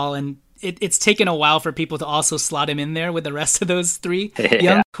 Lonzo Ball, and it's taken a while for people to also slot him in there with the rest of those three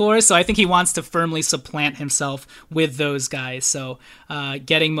young core. So I think he wants to firmly supplant himself with those guys. So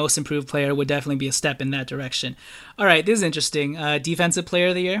getting most improved player would definitely be a step in that direction. All right, this is interesting. Defensive player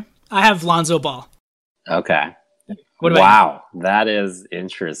of the year? I have Lonzo Ball. Okay. What about you? That is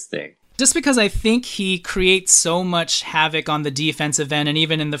interesting. Just because I think he creates so much havoc on the defensive end, and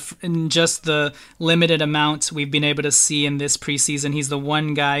even in just the limited amount we've been able to see in this preseason, he's the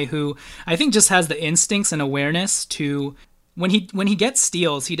one guy who I think just has the instincts and awareness to, when he gets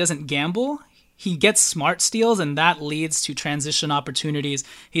steals, he doesn't gamble. He gets smart steals, and that leads to transition opportunities.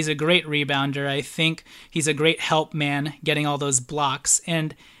 He's a great rebounder. I think he's a great help man, getting all those blocks.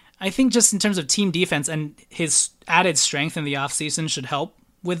 And I think just in terms of team defense and his added strength in the offseason should help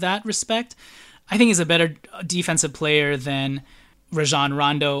with that respect. I think he's a better defensive player than Rajon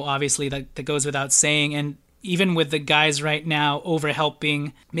Rondo, obviously, that goes without saying. And even with the guys right now over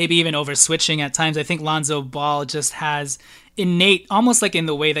helping, maybe even over switching at times, I think Lonzo Ball just has innate, almost like in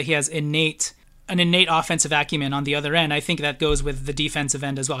the way that he has an innate offensive acumen on the other end. I think that goes with the defensive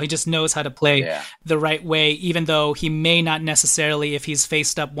end as well. He just knows how to play the right way, even though he may not necessarily, if he's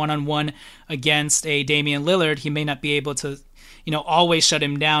faced up one-on-one against a Damian Lillard, he may not be able to always shut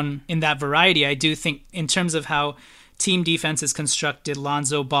him down in that variety. I do think in terms of how team defense is constructed,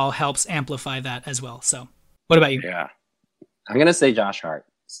 Lonzo Ball helps amplify that as well. So what about you? Yeah. I'm going to say Josh Hart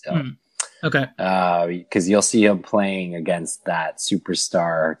still. Okay. Because you'll see him playing against that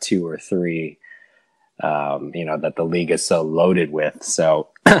superstar 2 or 3, that the league is so loaded with. So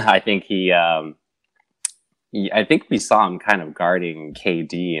I think I think we saw him kind of guarding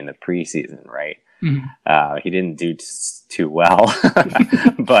KD in the preseason, right? He didn't do too well,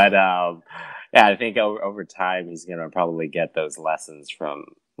 But yeah, I think over time he's going to probably get those lessons from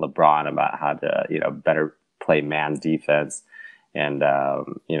LeBron about how to, better play man defense and,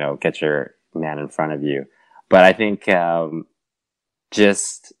 get your man in front of you. But I think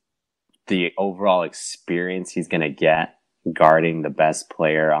just the overall experience he's going to get guarding the best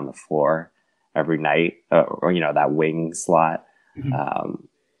player on the floor every night, or that wing slot,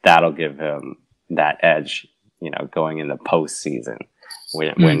 that'll give him that edge, going in the postseason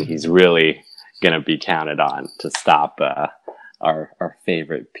when he's really going to be counted on to stop our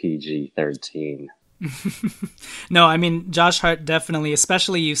favorite PG-13. No, I mean, Josh Hart definitely,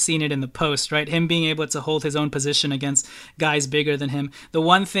 especially you've seen it in the post, right? Him being able to hold his own position against guys bigger than him. The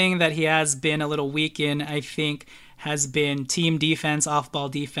one thing that he has been a little weak in, I think, has been team defense, off-ball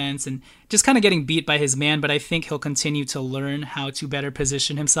defense, and just kind of getting beat by his man. But I think he'll continue to learn how to better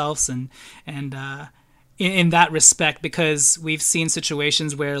position himself and in that respect, because we've seen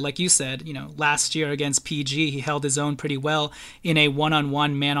situations where, like you said, last year against PG, he held his own pretty well in a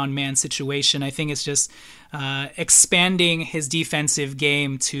one-on-one, man-on-man situation. I think it's just expanding his defensive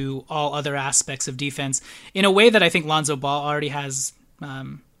game to all other aspects of defense in a way that I think Lonzo Ball already has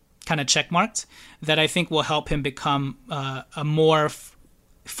kind of checkmarked, that I think will help him become a more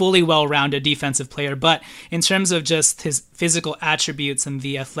fully well-rounded defensive player. But in terms of just his physical attributes and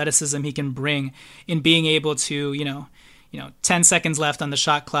the athleticism he can bring in being able to, 10 seconds left on the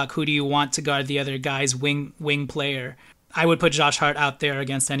shot clock, who do you want to guard the other guy's wing player? I would put Josh Hart out there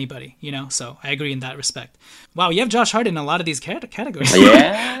against anybody, so I agree in that respect. Wow, you have Josh Hart in a lot of these categories.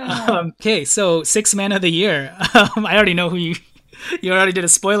 Yeah. Okay, so Sixth Man of the Year. I already know who you already did a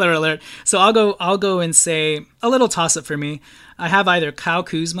spoiler alert. So I'll go and say a little toss-up for me. I have either Kyle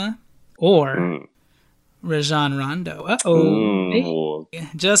Kuzma or Rajon Rondo. Uh-oh.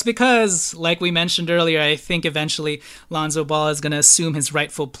 Just because, like we mentioned earlier, I think eventually Lonzo Ball is going to assume his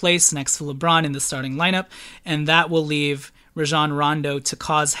rightful place next to LeBron in the starting lineup, and that will leave Rajon Rondo to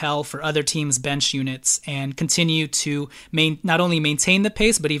cause hell for other teams' bench units and continue to not only maintain the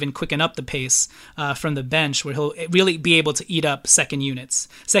pace, but even quicken up the pace from the bench, where he'll really be able to eat up second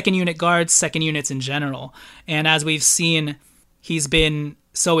unit guards, second units in general. And as we've seen, he's been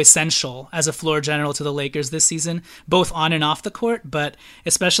so essential as a floor general to the Lakers this season, both on and off the court, but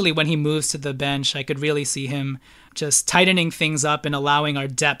especially when he moves to the bench, I could really see him just tightening things up and allowing our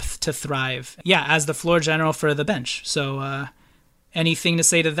depth to thrive. Yeah, as the floor general for the bench. So anything to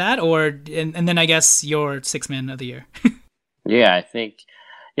say to that? And then I guess your Sixth Man of the Year. Yeah, I think,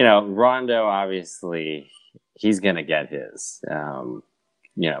 Rondo, obviously, he's going to get his.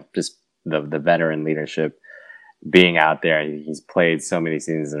 Just the veteran leadership being out there. He's played so many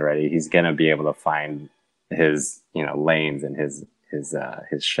seasons already. He's going to be able to find his, lanes and his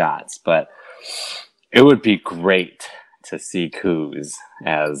shots. But it would be great to see Kuz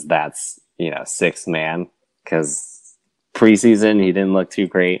as that's, sixth man, because preseason he didn't look too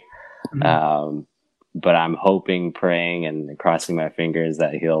great. Mm-hmm. But I'm hoping, praying, and crossing my fingers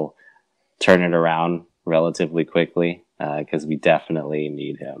that he'll turn it around relatively quickly, because we definitely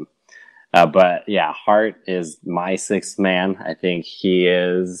need him. But yeah, Hart is my sixth man. I think he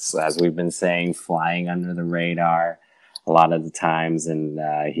is, as we've been saying, flying under the radar a lot of the times, and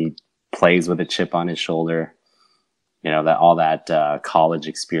he plays with a chip on his shoulder. That all that college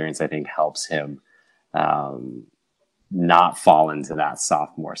experience, I think, helps him not fall into that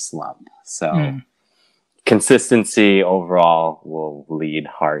sophomore slump. So consistency overall will lead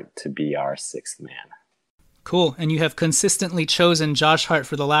Hart to be our sixth man. Cool. And you have consistently chosen Josh Hart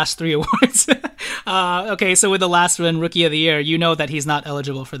for the last 3 awards. Okay, so with the last one, Rookie of the Year, you know that he's not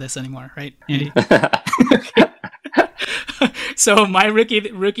eligible for this anymore, right, Andy? So my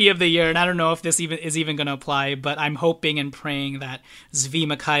rookie of the year, and I don't know if this is even going to apply, but I'm hoping and praying that Svi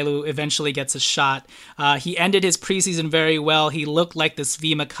Mykhailiuk eventually gets a shot. He ended his preseason very well. He looked like the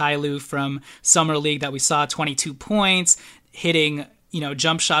Svi Mykhailiuk from Summer League that we saw, 22 points, hitting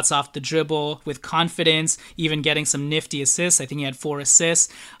jump shots off the dribble with confidence, even getting some nifty assists. I think he had 4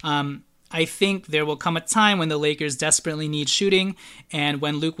 assists. I think there will come a time when the Lakers desperately need shooting, and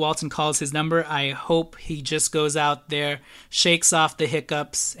when Luke Walton calls his number, I hope he just goes out there, shakes off the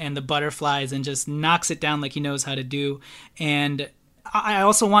hiccups and the butterflies, and just knocks it down like he knows how to do. And I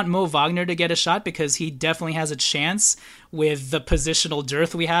also want Mo Wagner to get a shot, because he definitely has a chance with the positional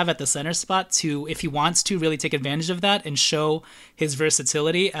dearth we have at the center spot to, if he wants to, really take advantage of that and show his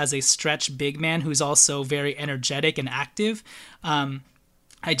versatility as a stretch big man who's also very energetic and active.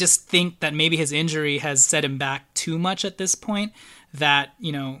 I just think that maybe his injury has set him back too much at this point, that,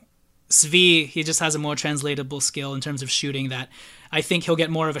 Svi, he just has a more translatable skill in terms of shooting, that I think he'll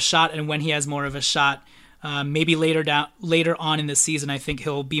get more of a shot, and when he has more of a shot, Maybe later on in the season, I think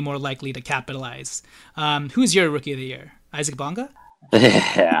he'll be more likely to capitalize. Who's your rookie of the year? Isaac Bonga?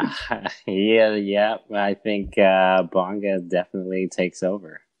 Yeah. I think Bonga definitely takes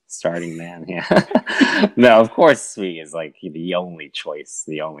over. Starting man, yeah. No, of course, Svi is like the only choice,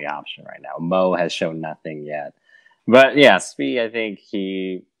 the only option right now. Mo has shown nothing yet. But yeah, Svi, I think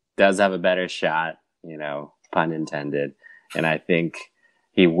he does have a better shot, pun intended. And I think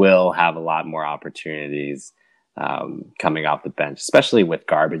he will have a lot more opportunities coming off the bench, especially with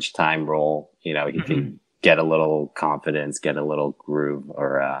garbage time role. He can get a little confidence, get a little groove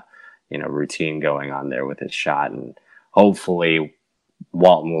or, routine going on there with his shot. And hopefully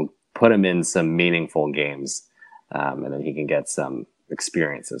Walton will put him in some meaningful games, and then he can get some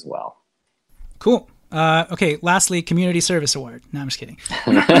experience as well. Cool. Okay, lastly, Community Service Award. No, I'm just kidding.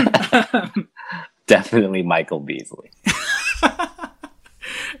 Definitely Michael Beasley.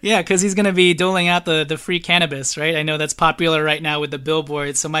 Yeah, because he's going to be doling out the free cannabis, right? I know that's popular right now with the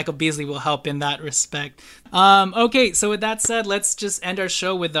billboards, so Michael Beasley will help in that respect. Okay, so with that said, let's just end our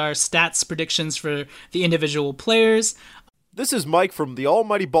show with our stats predictions for the individual players. This is Mike from the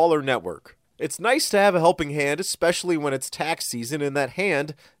Almighty Baller Network. It's nice to have a helping hand, especially when it's tax season and that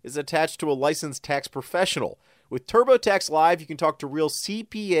hand is attached to a licensed tax professional. With TurboTax Live, you can talk to real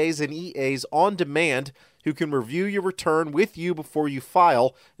CPAs and EAs on demand who can review your return with you before you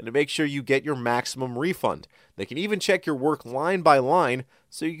file and to make sure you get your maximum refund. They can even check your work line by line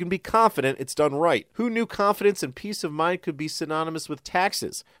so you can be confident it's done right. Who knew confidence and peace of mind could be synonymous with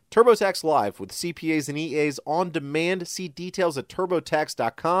taxes? TurboTax Live with CPAs and EAs on demand. See details at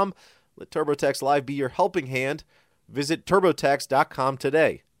TurboTax.com. Let TurboTax Live be your helping hand. Visit TurboTax.com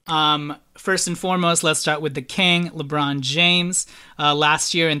today. First and foremost, let's start with the king, LeBron James.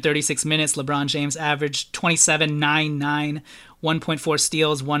 Last year in 36 minutes, LeBron James averaged 27.99, 1.4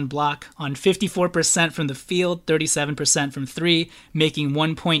 steals, 1 block on 54% from the field, 37% from three, making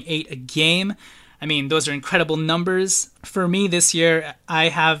 1.8 a game. I mean, those are incredible numbers. For me this year, I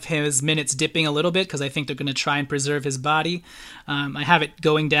have his minutes dipping a little bit because I think they're going to try and preserve his body. I have it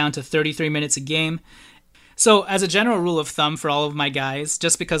going down to 33 minutes a game. So as a general rule of thumb for all of my guys,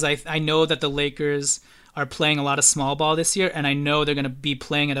 just because I know that the Lakers are playing a lot of small ball this year, and I know they're going to be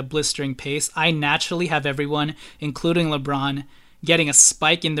playing at a blistering pace, I naturally have everyone, including LeBron, getting a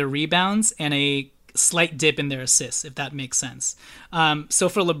spike in their rebounds and a slight dip in their assists, if that makes sense. So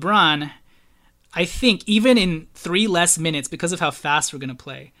for LeBron, I think even in 3 less minutes, because of how fast we're going to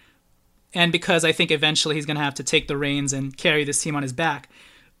play, and because I think eventually he's going to have to take the reins and carry this team on his back,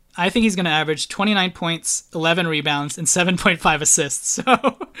 I think he's going to average 29 points, 11 rebounds, and 7.5 assists.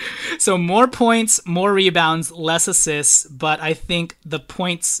 So more points, more rebounds, less assists, but I think the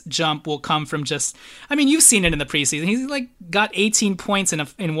points jump will come from you've seen it in the preseason. He's got 18 points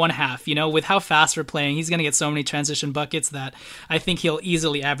in one half, with how fast we're playing. He's going to get so many transition buckets that I think he'll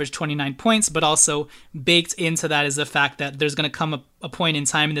easily average 29 points, but also baked into that is the fact that there's going to come a point in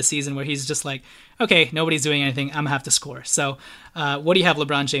time in the season where he's just like, okay, nobody's doing anything, I'm going to have to score. So what do you have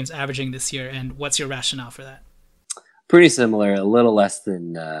LeBron James averaging this year, and what's your rationale for that? Pretty similar, a little less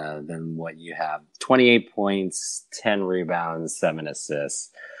than what you have. 28 points, 10 rebounds, 7 assists,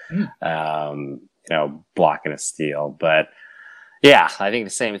 block and a steal. But yeah, I think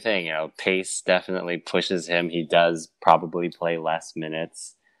the same thing, pace definitely pushes him. He does probably play less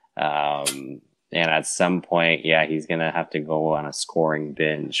minutes. And at some point, he's going to have to go on a scoring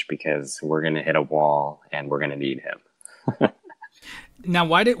binge because we're going to hit a wall and we're going to need him. Now,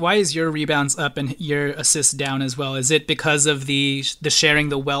 why is your rebounds up and your assists down as well? Is it because of the sharing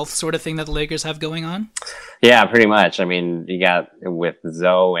the wealth sort of thing that the Lakers have going on? Yeah, pretty much. I mean, you got with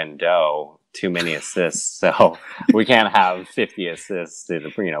Zoe and Doe too many assists, so we can't have 50 assists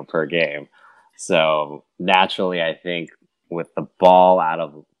per game. So naturally, I think with the ball out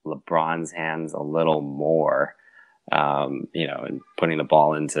of LeBron's hands a little more, and putting the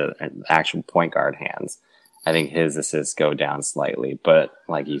ball into an actual point guard hands, I think his assists go down slightly. But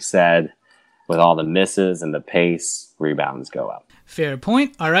like you said, with all the misses and the pace, rebounds go up. Fair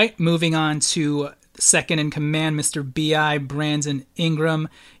point. All right, moving on to second in command, Mr. B.I. Brandon Ingram,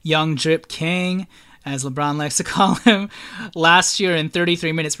 Young Drip King, as LeBron likes to call him. Last year in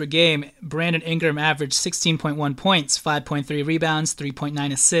 33 minutes per game, Brandon Ingram averaged 16.1 points, 5.3 rebounds,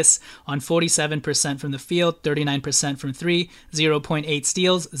 3.9 assists on 47% from the field, 39% from three, 0.8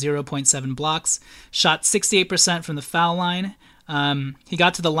 steals, 0.7 blocks. Shot 68% from the foul line, He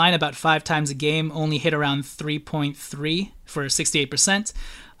got to the line about 5 times a game, only hit around 3.3 for 68%.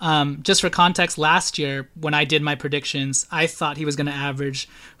 Just for context, last year when I did my predictions, I thought he was going to average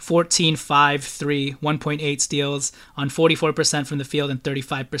 14, 5, 3, 1.8 steals on 44% from the field and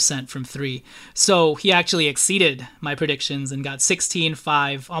 35% from 3. So he actually exceeded my predictions and got 16,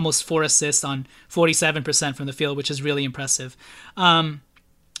 5, almost 4 assists on 47% from the field, which is really impressive.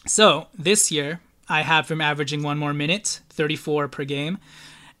 So this year, I have him averaging 1 more minute, 34 per game,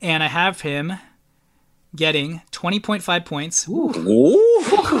 and I have him getting 20.5 points.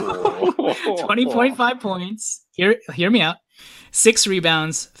 20.5 points. Hear me out. 6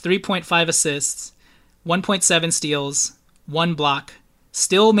 rebounds, 3.5 assists, 1.7 steals, 1 block,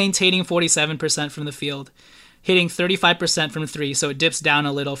 still maintaining 47% from the field, hitting 35% from 3, so it dips down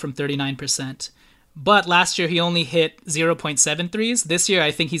a little from 39%. But last year he only hit 0.7 threes. This year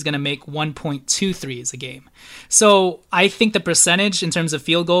I think he's going to make 1.2 threes a game. So I think the percentage in terms of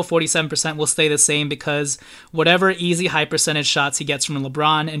field goal, 47%, will stay the same because whatever easy high percentage shots he gets from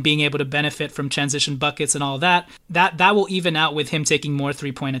LeBron and being able to benefit from transition buckets and all that will even out with him taking more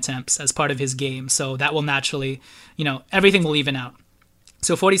 3-point attempts as part of his game. So that will naturally, everything will even out.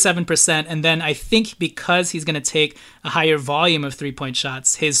 So 47%, and then I think because he's going to take a higher volume of 3-point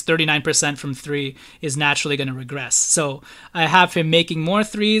shots, his 39% from 3 is naturally going to regress. So I have him making more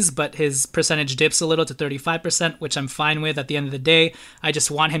threes, but his percentage dips a little to 35%, which I'm fine with at the end of the day. I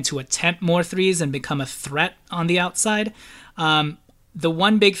just want him to attempt more threes and become a threat on the outside. The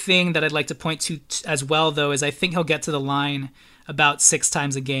one big thing that I'd like to point to as well, though, is I think he'll get to the line about 6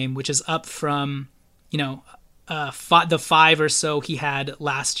 times a game, which is up from, the 5 or so he had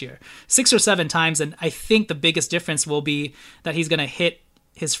last year, 6 or 7 times. And I think the biggest difference will be that he's going to hit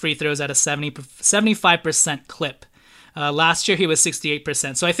his free throws at a 75% clip. Last year he was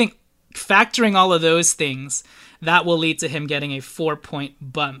 68%. So I think factoring all of those things, that will lead to him getting a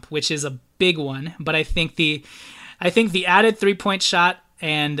 4-point bump, which is a big one. But I think the added 3-point shot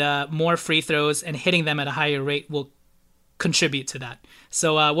and more free throws and hitting them at a higher rate will contribute to that.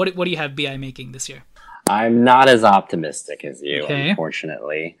 So what do you have BI making this year? I'm not as optimistic as you,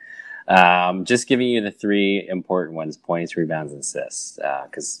 unfortunately. Just giving you the 3 important ones: points, rebounds, and assists,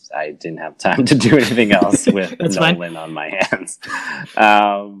 because I didn't have time to do anything else with Nolan on my hands.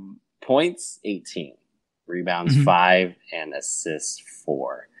 Points, 18. Rebounds, 5, and assists,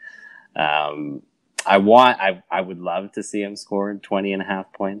 4. I would love to see him score 20.5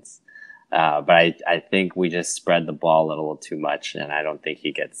 points. But I think we just spread the ball a little too much, and I don't think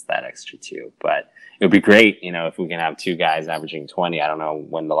he gets that extra 2. But it would be great, if we can have 2 guys averaging 20. I don't know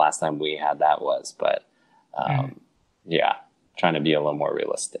when the last time we had that was, but trying to be a little more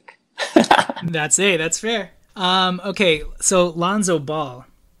realistic. That's fair. Okay, so Lonzo Ball.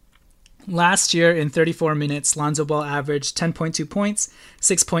 Last year in 34 minutes, Lonzo Ball averaged 10.2 points,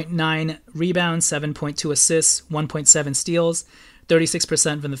 6.9 rebounds, 7.2 assists, 1.7 steals,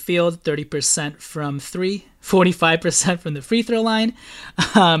 36% from the field, 30% from 3, 45% from the free throw line.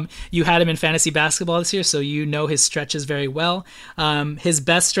 You had him in fantasy basketball this year, so you know his stretches very well. His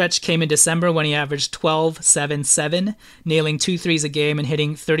best stretch came in December when he averaged 12, 7, 7, nailing 2 threes a game and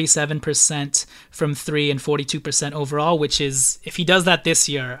hitting 37% from 3 and 42% overall, which is, if he does that this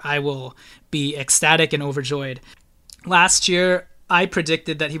year, I will be ecstatic and overjoyed. Last year, I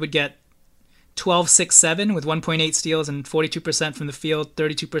predicted that he would get 12, 6, 7 with 1.8 steals and 42% from the field,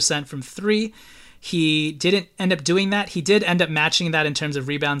 32% from 3. He didn't end up doing that. He did end up matching that in terms of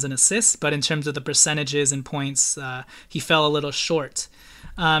rebounds and assists, but in terms of the percentages and points, he fell a little short.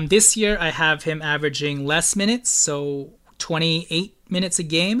 This year, I have him averaging less minutes, so 28 minutes a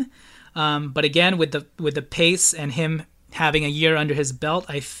game. But again, with the pace and him having a year under his belt,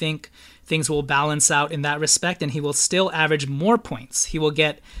 I think things will balance out in that respect, and he will still average more points. He will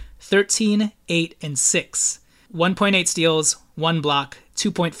get 13, 8, and 6. 1.8 steals, 1 block,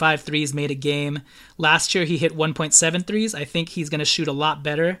 2.5 threes made a game. Last year, he hit 1.7 threes. I think he's going to shoot a lot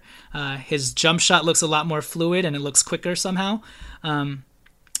better. His jump shot looks a lot more fluid, and it looks quicker somehow.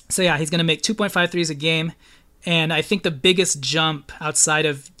 He's going to make 2.5 threes a game. And I think the biggest jump outside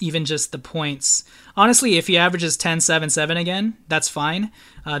of even just the points, honestly, if he averages 10, 7, 7 again, that's fine.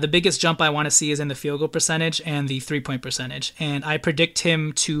 The biggest jump I want to see is in the field goal percentage and the 3-point percentage. And I predict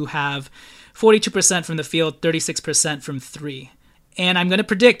him to have 42% from the field, 36% from 3. And I'm going to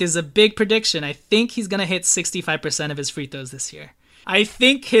predict, this is a big prediction, I think he's going to hit 65% of his free throws this year. I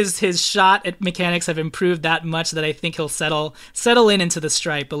think his shot at mechanics have improved that much that I think he'll settle into the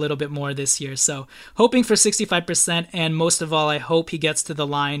stripe a little bit more this year. So hoping for 65%, and most of all, I hope he gets to the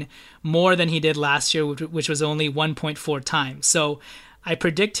line more than he did last year, which was only 1.4 times. So I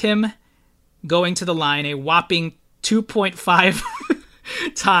predict him going to the line a whopping 2.5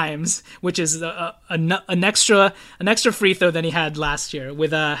 times, which is an extra free throw than he had last year,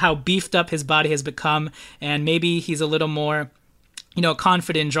 with how beefed up his body has become, and maybe he's a little more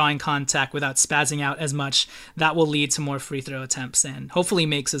confident in drawing contact without spazzing out as much. That will lead to more free throw attempts and hopefully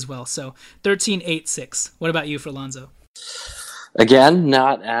makes as well. So 13, 8, 6. What about you for Lonzo? Again,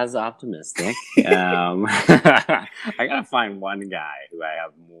 not as optimistic. I gotta find one guy who I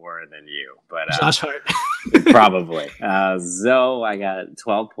have more than you, but Josh Hart. probably. Zoe, I got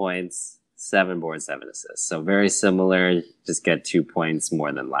 12 points, 7 boards, 7 assists. So very similar. Just get 2 points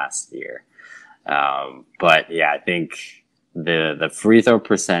more than last year. But yeah, I think the free throw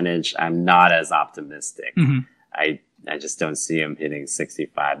percentage, I'm not as optimistic. Mm-hmm. I just don't see him hitting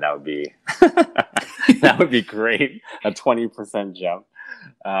 65. That would be that would be great. A 20% jump.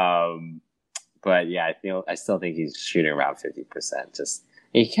 But yeah, I still think he's shooting around 50%. Just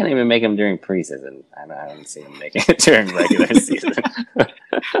you can't even make him during preseason. I don't see him making it during regular season.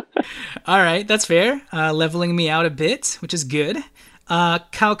 All right, that's fair. Leveling me out a bit, which is good.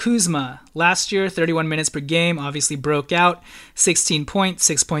 Kyle Kuzma, last year, 31 minutes per game, obviously broke out. 16 points,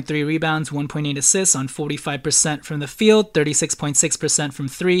 6.3 rebounds, 1.8 assists on 45% from the field, 36.6% from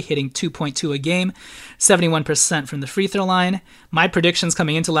 3, hitting 2.2 a game, 71% from the free throw line. My predictions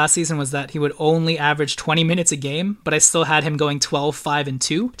coming into last season was that he would only average 20 minutes a game, but I still had him going 12, 5, and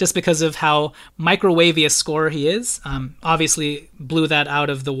 2, just because of how microwavy a scorer he is. Obviously blew that out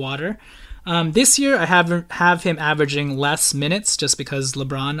of the water. This year, I have him averaging less minutes just because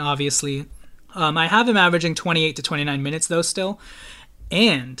LeBron, obviously. I have him averaging 28 to 29 minutes, though, still.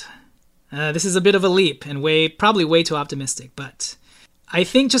 And this is a bit of a leap and probably way too optimistic. But I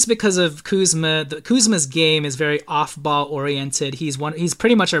think just because of Kuzma's game is very off-ball oriented. He's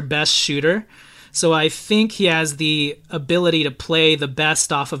pretty much our best shooter. So I think he has the ability to play the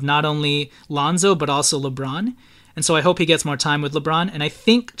best off of not only Lonzo, but also LeBron. And so I hope he gets more time with LeBron. And I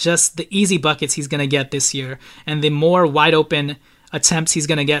think just the easy buckets he's going to get this year and the more wide open attempts he's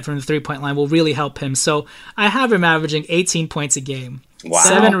going to get from the three-point line will really help him. So I have him averaging 18 points a game,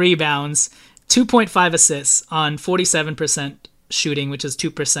 7 rebounds, 2.5 assists on 47% shooting, which is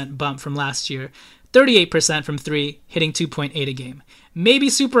 2% bump from last year, 38% from 3, hitting 2.8 a game. Maybe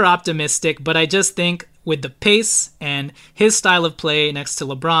super optimistic, but I just think with the pace and his style of play next to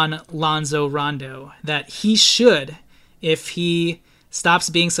LeBron, Lonzo, Rondo, that he should, if he stops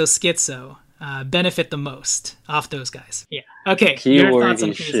being so schizo, benefit the most off those guys. Yeah. Okay. Keyword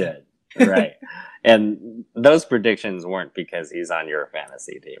he should. Right. And those predictions weren't because he's on your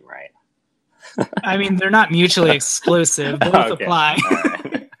fantasy team, right? I mean, they're not mutually exclusive. Both apply.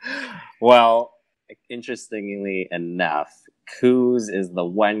 Right. Well, interestingly enough, Kuz is the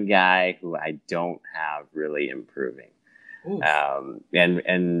one guy who I don't have really improving.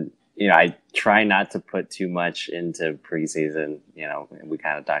 And I try not to put too much into preseason. We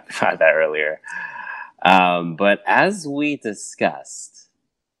kind of talked about that earlier. But as we discussed,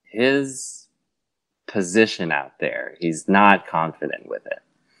 his position out there, he's not confident with it.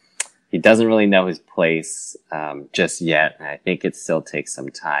 He doesn't really know his place just yet. And I think it still takes some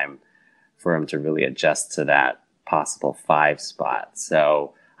time for him to really adjust to that possible 5 spot.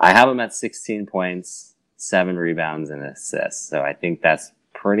 So I have him at 16 points, 7 rebounds, and assists. So I think that's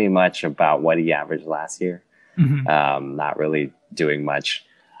pretty much about what he averaged last year. Mm-hmm. Not really doing much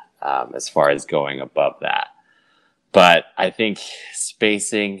as far as going above that. But I think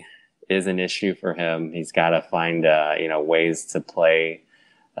spacing is an issue for him. He's got to find ways to play,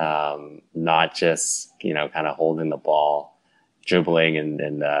 not just kind of holding the ball, dribbling,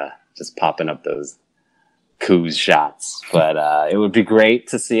 and just popping up those Kuz shots. But it would be great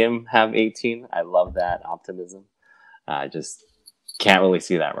to see him have 18. I love that optimism. I just can't really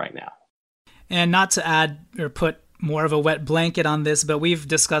see that right now. And not to add or put more of a wet blanket on this, but we've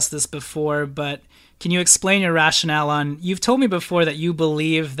discussed this before, but can you explain your rationale on, you've told me before that you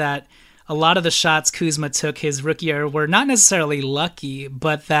believe that a lot of the shots Kuzma took his rookie year were not necessarily lucky,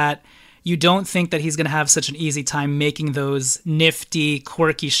 but that you don't think that he's going to have such an easy time making those nifty,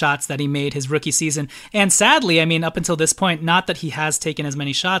 quirky shots that he made his rookie season. And sadly, I mean, up until this point, not that he has taken as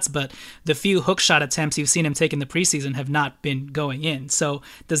many shots, but the few hook shot attempts you've seen him take in the preseason have not been going in. So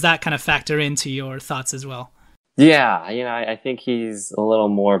does that kind of factor into your thoughts as well? Yeah, I think he's a little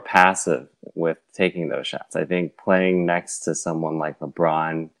more passive with taking those shots. I think playing next to someone like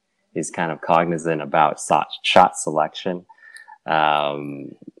LeBron, he's kind of cognizant about shot selection.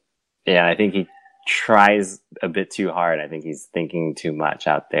 Yeah, I think he tries a bit too hard. I think he's thinking too much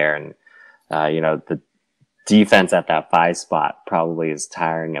out there. And, the defense at that 5 spot probably is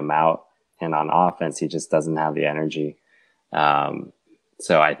tiring him out. And on offense, he just doesn't have the energy.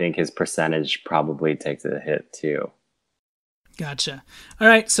 So I think his percentage probably takes a hit too. Gotcha. All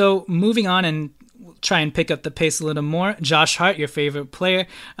right, so moving on and try and pick up the pace a little more. Josh Hart, your favorite player.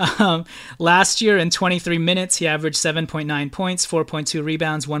 Last year in 23 minutes, he averaged 7.9 points, 4.2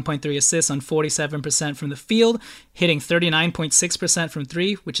 rebounds, 1.3 assists on 47% from the field, hitting 39.6% from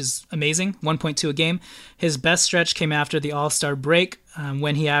three, which is amazing, 1.2 a game. His best stretch came after the All-Star break,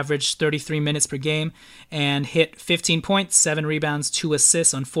 when he averaged 33 minutes per game and hit 15 points, 7 rebounds, 2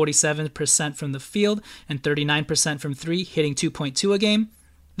 assists on 47% from the field and 39% from three, hitting 2.2 a game.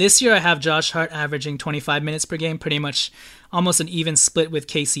 This year I have Josh Hart averaging 25 minutes per game, pretty much almost an even split with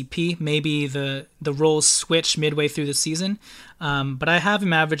KCP. Maybe the roles switch midway through the season. But I have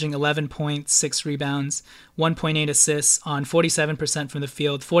him averaging 11 points, 6 rebounds, 1.8 assists on 47% from the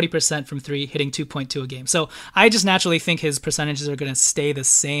field, 40% from three, hitting 2.2 a game. So I just naturally think his percentages are going to stay the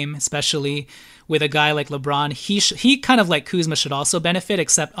same, especially with a guy like LeBron. He kind of like Kuzma should also benefit,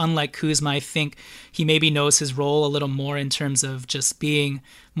 except unlike Kuzma, I think he maybe knows his role a little more in terms of just being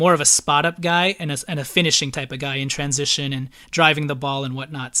more of a spot-up guy and a finishing type of guy in transition and driving the ball and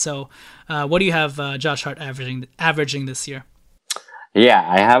whatnot. So what do you have Josh Hart averaging this year? Yeah,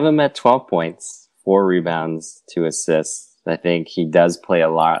 I have him at 12 points, 4 rebounds, 2 assists. I think he does play a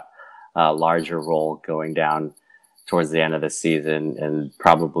larger role going down towards the end of the season and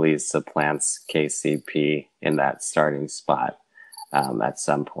probably supplants KCP in that starting spot at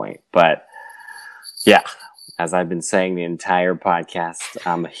some point. But yeah, as I've been saying the entire podcast,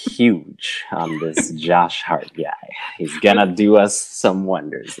 I'm huge on this Josh Hart guy. He's going to do us some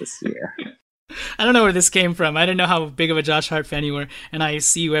wonders this year. I don't know where this came from. I didn't know how big of a Josh Hart fan you were, and I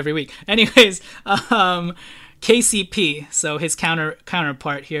see you every week. Anyways, KCP, so his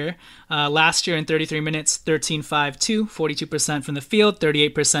counterpart here. Last year in 33 minutes, 13-5-2, 42% from the field,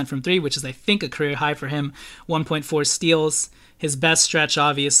 38% from three, which is, I think, a career high for him, 1.4 steals. His best stretch,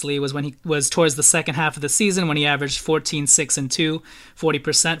 obviously, was when he was towards the second half of the season when he averaged 14, 6, and 2,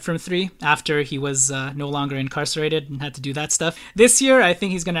 40% from three, after he was no longer incarcerated and had to do that stuff. This year, I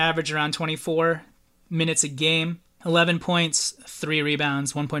think he's going to average around 24 minutes a game, 11 points, 3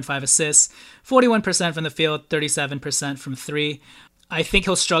 rebounds, 1.5 assists, 41% from the field, 37% from three. I think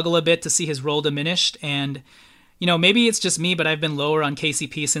he'll struggle a bit to see his role diminished, and maybe it's just me, but I've been lower on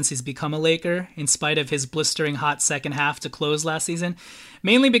KCP since he's become a Laker, in spite of his blistering hot second half to close last season.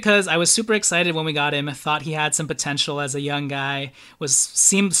 Mainly because I was super excited when we got him, thought he had some potential as a young guy,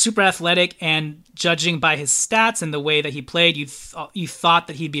 seemed super athletic, and judging by his stats and the way that he played, you thought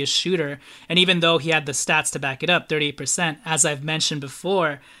that he'd be a shooter. And even though he had the stats to back it up, 38%, as I've mentioned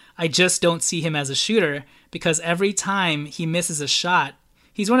before, I just don't see him as a shooter, because every time he misses a shot,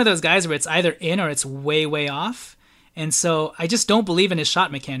 he's one of those guys where it's either in or it's way, way off. And so I just don't believe in his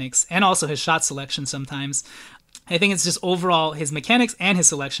shot mechanics and also his shot selection sometimes. I think it's just overall his mechanics and his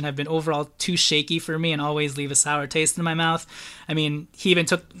selection have been overall too shaky for me and always leave a sour taste in my mouth. I mean, he even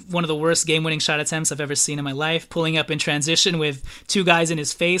took one of the worst game-winning shot attempts I've ever seen in my life, pulling up in transition with 2 guys in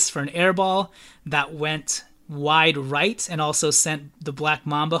his face for an air ball that went wide right and also sent the Black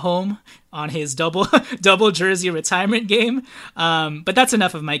Mamba home on his double jersey retirement game. But that's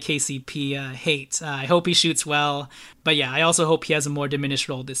enough of my KCP hate. I hope he shoots well. But yeah, I also hope he has a more diminished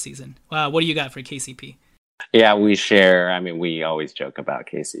role this season. What do you got for KCP? Yeah, we always joke about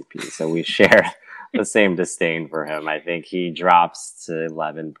KCP, so we share the same disdain for him. I think he drops to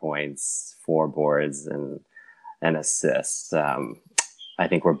 11 points, 4 boards, and an assist. I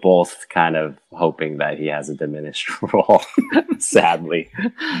think we're both kind of hoping that he has a diminished role, sadly,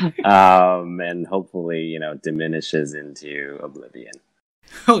 and hopefully, diminishes into oblivion.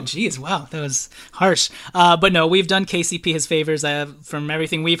 Oh, geez. Wow. That was harsh. But no, we've done KCP his favors. From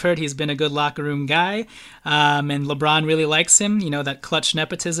everything we've heard, he's been a good locker room guy. And LeBron really likes him. That clutch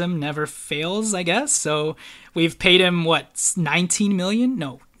nepotism never fails, I guess. So we've paid him, what, 19 million?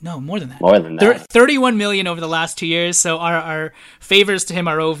 No, more than that. More than that. 31 million over the last 2 years. So our favors to him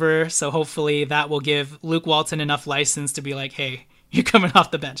are over. So hopefully that will give Luke Walton enough license to be like, hey, you're coming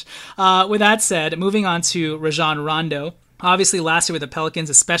off the bench. With that said, moving on to Rajon Rondo. Obviously, last year with the Pelicans,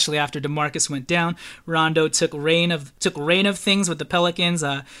 especially after DeMarcus went down, Rondo took reign of things with the Pelicans,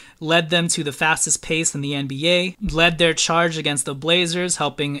 led them to the fastest pace in the NBA, led their charge against the Blazers,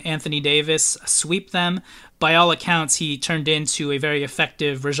 helping Anthony Davis sweep them. By all accounts, he turned into a very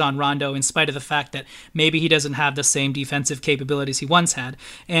effective Rajon Rondo, in spite of the fact that maybe he doesn't have the same defensive capabilities he once had.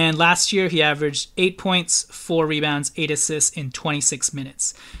 And last year, he averaged 8 points, 4 rebounds, 8 assists in 26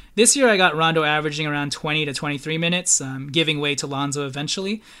 minutes. This year I got Rondo averaging around 20 to 23 minutes, giving way to Lonzo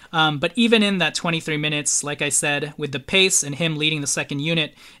eventually. But even in that 23 minutes, like I said, with the pace and him leading the second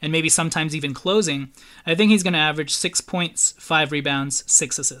unit and maybe sometimes even closing, I think he's going to average 6 points, 5 rebounds,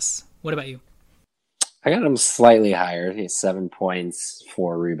 6 assists. What about you? I got him slightly higher. He's 7 points,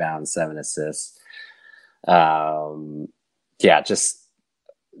 4 rebounds, 7 assists. Just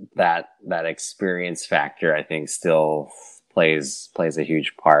that experience factor, I think, still plays a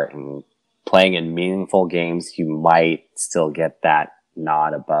huge part. And playing in meaningful games, you might still get that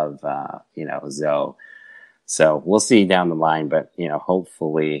nod above, Zoe. So we'll see down the line, but,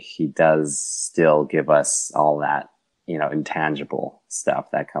 hopefully he does still give us all that, intangible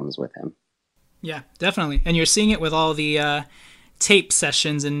stuff that comes with him. Yeah, definitely. And you're seeing it with all the tape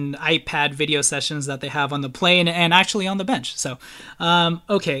sessions and iPad video sessions that they have on the plane and actually on the bench. So,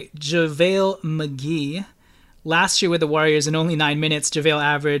 okay, JaVale McGee. Last year with the Warriors, in only 9 minutes, JaVale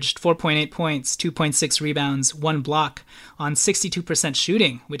averaged 4.8 points, 2.6 rebounds, 1 block on 62%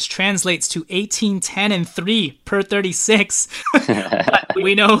 shooting, which translates to 18, 10, and 3 per 36. But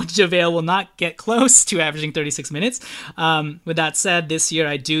we know JaVale will not get close to averaging 36 minutes. With that said, this year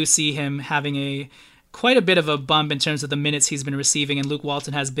I do see him having quite a bit of a bump in terms of the minutes he's been receiving, and Luke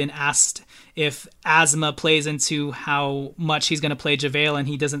Walton has been asked if asthma plays into how much he's going to play JaVale, and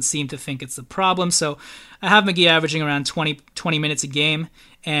he doesn't seem to think it's a problem. So I have McGee averaging around 20 minutes a game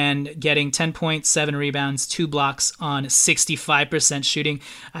and getting 10 points, 7 rebounds, 2 blocks on 65% shooting.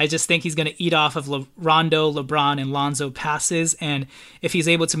 I just think he's going to eat off of Rondo, LeBron, and Lonzo passes, and if he's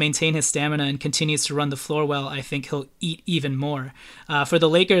able to maintain his stamina and continues to run the floor well, I think he'll eat even more. For the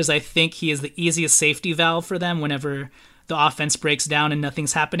Lakers, I think he is the easiest safety valve for them. Whenever the offense breaks down and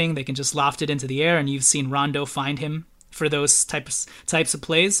nothing's happening, they can just loft it into the air, and you've seen Rondo find him for those types of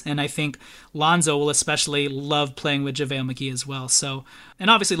plays. And I think Lonzo will especially love playing with JaVale McGee as well. So, and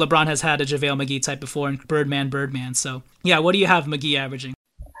obviously LeBron has had a JaVale McGee type before, and Birdman. So yeah, what do you have McGee averaging?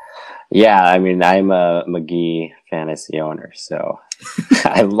 Yeah, I mean, I'm a McGee fantasy owner, so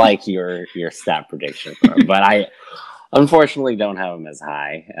I like your stat prediction for him, but I unfortunately don't have him as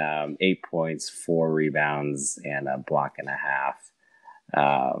high. 8 points, 4 rebounds, and a block and a half.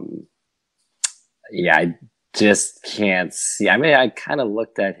 I just can't see. I mean, I kind of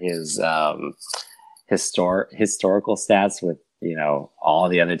looked at his historical stats with, all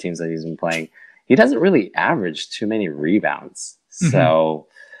the other teams that he's been playing. He doesn't really average too many rebounds. Mm-hmm. So,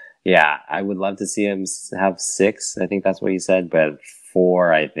 yeah, I would love to see him have 6. I think that's what he said. But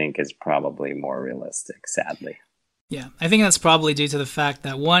 4, I think, is probably more realistic, sadly. Yeah, I think that's probably due to the fact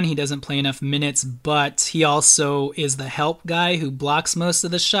that, one, he doesn't play enough minutes, but he also is the help guy who blocks most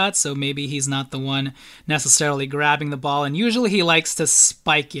of the shots, so maybe he's not the one necessarily grabbing the ball, and usually he likes to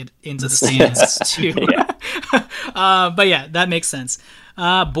spike it into the stands too. But yeah, that makes sense.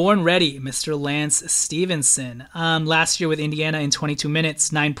 Born ready, Mr. Lance Stevenson. Last year with Indiana in 22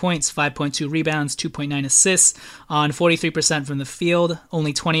 minutes, 9 points, 5.2 rebounds, 2.9 assists on 43% from the field,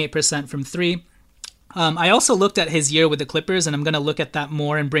 only 28% from 3. I also looked at his year with the Clippers, and I'm going to look at that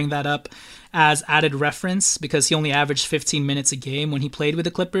more and bring that up as added reference because he only averaged 15 minutes a game when he played with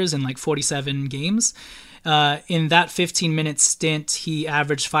the Clippers in like 47 games. In that 15-minute stint, he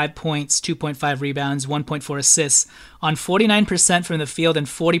averaged 5 points, 2.5 rebounds, 1.4 assists on 49% from the field and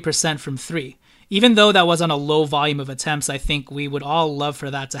 40% from 3. Even though that was on a low volume of attempts, I think we would all love for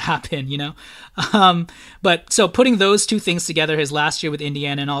that to happen, But so putting those two things together, his last year with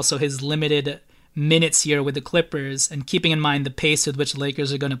Indiana and also his limited minutes here with the Clippers, and keeping in mind the pace with which the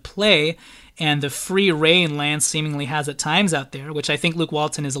Lakers are going to play and the free reign Lance seemingly has at times out there, which I think Luke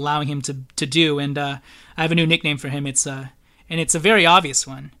Walton is allowing him to do. And I have a new nickname for him. It's a very obvious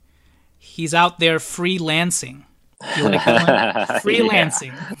one. He's out there freelancing. You like that one? Freelancing.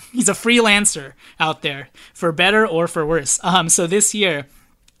 Yeah. He's a freelancer out there, for better or for worse. So this year,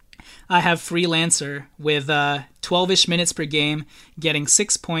 I have freelancer with 12-ish minutes per game, getting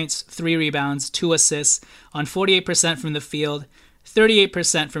 6 points, 3 rebounds, 2 assists on 48% from the field,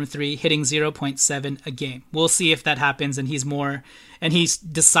 38% from 3, hitting 0.7 a game. We'll see if that happens and he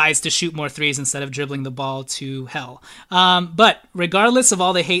decides to shoot more threes instead of dribbling the ball to hell. But regardless of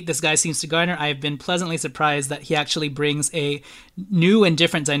all the hate this guy seems to garner, I have been pleasantly surprised that he actually brings a new and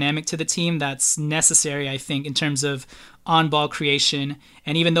different dynamic to the team that's necessary, I think, in terms of on-ball creation.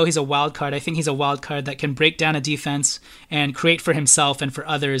 And even though he's a wild card, I think he's a wild card that can break down a defense and create for himself and for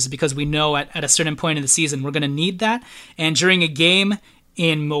others, because we know at a certain point in the season we're going to need that. And during a game,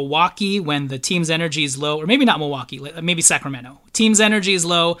 in Milwaukee when the team's energy is low, or maybe not Milwaukee, maybe Sacramento. Team's energy is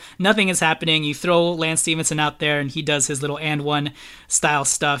low, nothing is happening. You throw Lance Stevenson out there and he does his little and one style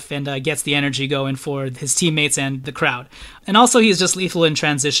stuff and gets the energy going for his teammates and the crowd. And also he's just lethal in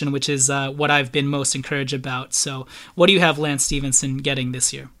transition, which is what I've been most encouraged about. So what do you have Lance Stevenson getting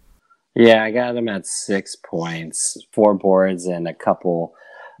this year? Yeah, I got him at 6 points, 4 boards, and a couple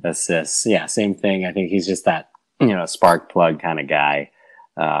assists. Yeah, same thing. I think he's just that, spark plug kind of guy.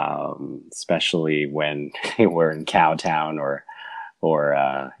 Especially when we're in Cowtown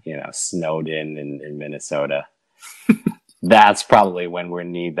or snowed in Minnesota. That's probably when we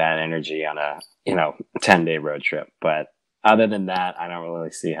need that energy on a 10-day road trip. But other than that, I don't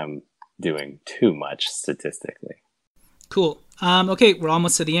really see him doing too much statistically. Cool. Okay, we're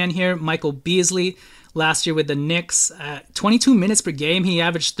almost to the end here. Michael Beasley, last year with the Knicks, 22 minutes per game. He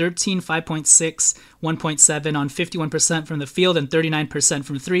averaged 13, 5.6, 1.7 on 51% from the field and 39%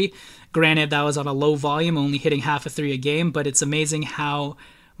 from three. Granted, that was on a low volume, only hitting half a three a game, but it's amazing how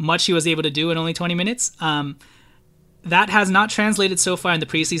much he was able to do in only 20 minutes. That has not translated so far in the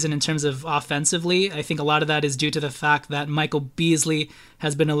preseason in terms of offensively. I think a lot of that is due to the fact that Michael Beasley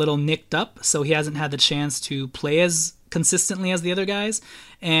has been a little nicked up, so he hasn't had the chance to play as consistently as the other guys.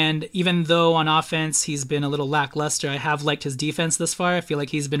 And even though on offense he's been a little lackluster, I have liked his defense thus far. I feel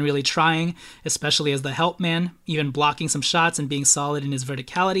like he's been really trying, especially as the help man, even blocking some shots and being solid in his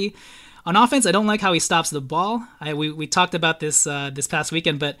verticality. On offense, I don't like how he stops the ball. We talked about this this past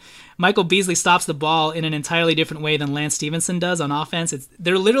weekend, but Michael Beasley stops the ball in an entirely different way than Lance Stevenson does on offense.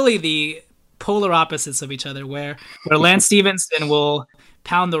 They're literally the polar opposites of each other, where Lance Stevenson will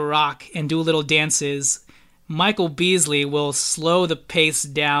pound the rock and do little dances. Michael Beasley will slow the pace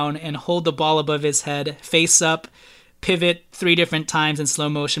down and hold the ball above his head, face up, pivot 3 different times in slow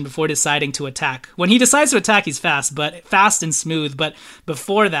motion before deciding to attack. When he decides to attack, he's fast and smooth. But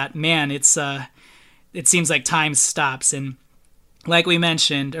before that, man, it seems like time stops. And like we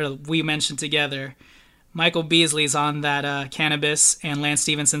mentioned together, Michael Beasley's on that cannabis and Lance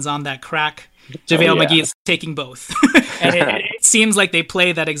Stevenson's on that crack. JaVale McGee is taking both. And it seems like they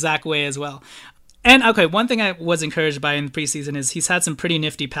play that exact way as well. And okay, one thing I was encouraged by in the preseason is he's had some pretty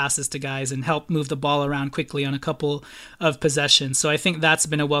nifty passes to guys and helped move the ball around quickly on a couple of possessions. So I think that's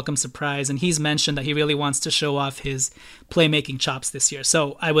been a welcome surprise. And he's mentioned that he really wants to show off his playmaking chops this year.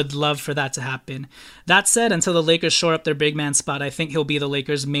 So I would love for that to happen. That said, until the Lakers shore up their big man spot, I think he'll be the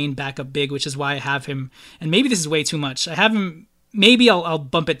Lakers' main backup big, which is why I have him. And maybe this is way too much. I have him. Maybe I'll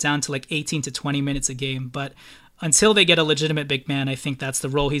bump it down to like 18 to 20 minutes a game, but until they get a legitimate big man, I think that's the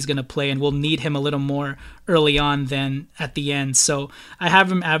role he's going to play, and we'll need him a little more early on than at the end. So I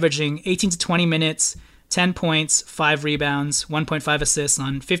have him averaging 18 to 20 minutes, 10 points, 5 rebounds, 1.5 assists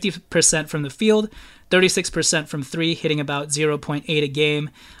on 50% from the field, 36% from 3, hitting about 0.8 a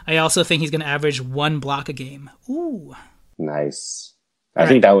game. I also think he's going to average 1 block a game. Ooh. Nice. I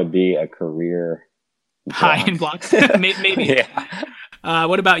think that would be a career high in blocks. Maybe. Yeah.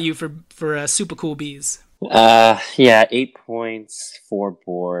 What about you for Super Cool Bees? 8 points, 4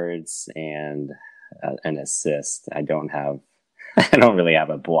 boards, and an assist. I don't really have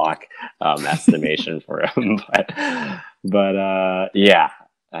a block estimation for him, but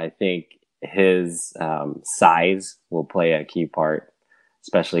I think his size will play a key part,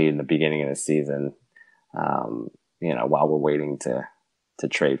 especially in the beginning of the season. While we're waiting to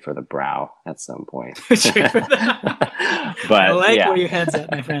trade for the brow at some point. But I like where your head's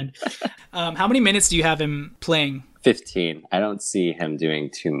at, my friend. How many minutes do you have him playing? 15. I don't see him doing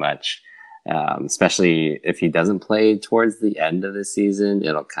too much, especially if he doesn't play towards the end of the season.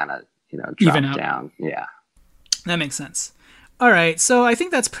 It'll kind of drop down. Yeah, that makes sense. All right, so I think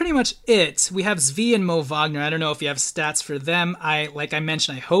that's pretty much it. We have Zvi and Mo Wagner. I don't know if you have stats for them. Like I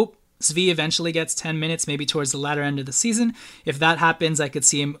mentioned, I hope Zvi eventually gets 10 minutes, maybe towards the latter end of the season. If that happens, I could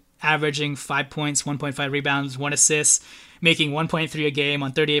see him averaging 5 points, 1.5 rebounds, 1 assist, making 1.3 a game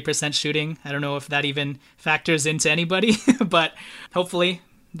on 38% shooting. I don't know if that even factors into anybody, but hopefully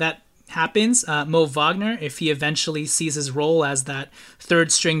that happens. Mo Wagner, if he eventually sees his role as that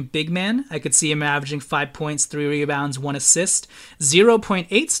third string big man, I could see him averaging 5 points, 3 rebounds, 1 assist,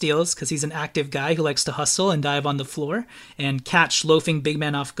 0.8 steals, because he's an active guy who likes to hustle and dive on the floor and catch loafing big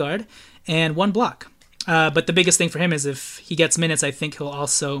men off guard, and 1 block. But the biggest thing for him is if he gets minutes, I think he'll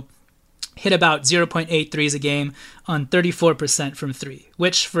also hit about 0.8 threes a game on 34% from 3,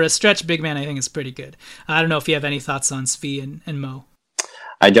 which for a stretch big man I think is pretty good. I don't know if you have any thoughts on Zvi and Mo.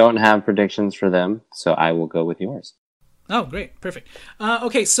 I don't have predictions for them, so I will go with yours. Oh, great. Perfect.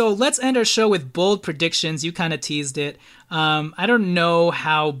 Okay, so let's end our show with bold predictions. You kind of teased it. I don't know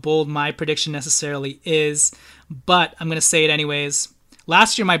how bold my prediction necessarily is, but I'm going to say it anyways.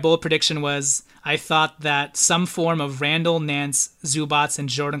 last year my bold prediction was I thought that some form of Randall, Nance, Zubats, and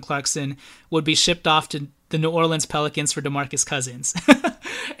Jordan Clarkson would be shipped off to the New Orleans Pelicans for DeMarcus Cousins.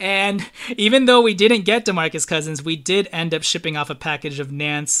 And even though we didn't get DeMarcus Cousins, we did end up shipping off a package of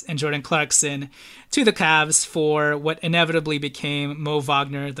Nance and Jordan Clarkson to the Cavs for what inevitably became Mo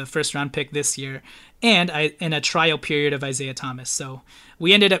Wagner, the first-round pick this year, and in a trial period of Isaiah Thomas. So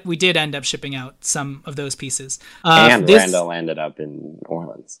we did end up shipping out some of those pieces. And Randall ended up in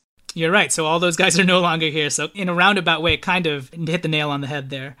Orleans. You're right. So all those guys are no longer here. So in a roundabout way, kind of hit the nail on the head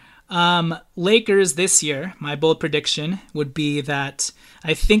there. Lakers this year, my bold prediction would be that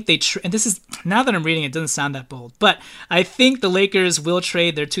I think and this is, now that I'm reading it doesn't sound that bold, but I think the Lakers will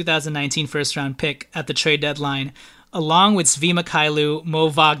trade their 2019 first round pick at the trade deadline along with Svi Mykhailiuk, Mo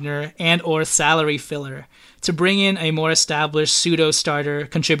Wagner, and or salary filler to bring in a more established pseudo-starter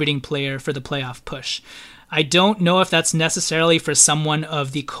contributing player for the playoff push. I don't know if that's necessarily for someone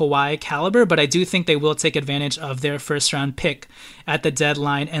of the Kawhi caliber, but I do think they will take advantage of their first-round pick at the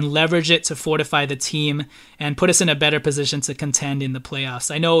deadline and leverage it to fortify the team and put us in a better position to contend in the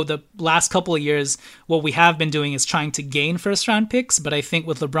playoffs. I know the last couple of years, what we have been doing is trying to gain first-round picks, but I think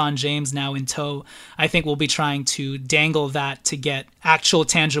with LeBron James now in tow, I think we'll be trying to dangle that to get actual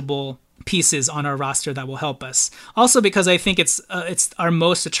tangible pieces on our roster that will help us. Also because I think it's our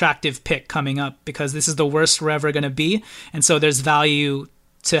most attractive pick coming up because this is the worst we're ever going to be. And so there's value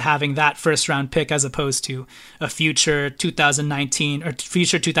to having that first round pick as opposed to a future 2019 or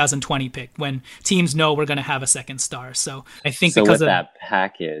future 2020 pick when teams know we're going to have a second star. So I think so because with that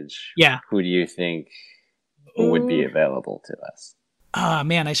package, who do you think would be available to us?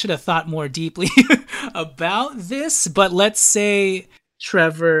 Man, I should have thought more deeply about this, but let's say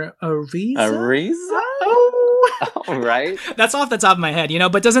Trevor Ariza? All right. That's off the top of my head,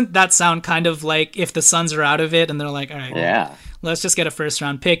 but doesn't that sound kind of like if the Suns are out of it and they're like, all right, well, let's just get a first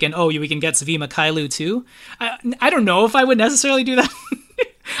round pick and we can get Svi Mykhailiuk too? I don't know if I would necessarily do that.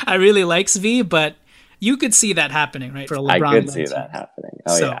 I really like Svi, but you could see that happening, right? For LeBron. I could see that happening.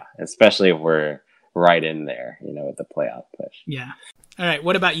 Yeah. Especially if we're right in there, with the playoff push. Yeah. All right.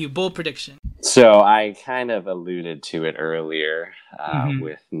 What about you? Bold prediction. So I kind of alluded to it earlier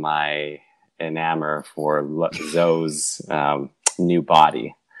with my enamor for Zoe's new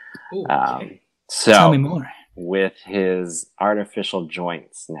body. Ooh, okay. So tell me more. With his artificial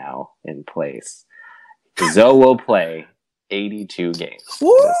joints now in place, Zoe will play 82 games.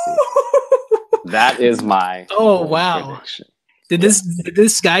 That is my prediction. Did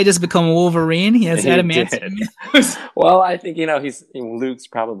this guy just become Wolverine? He has adamantium. Well, I think Luke's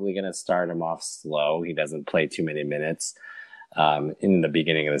probably going to start him off slow. He doesn't play too many minutes in the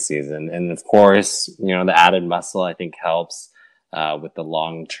beginning of the season, and of course, the added muscle I think helps with the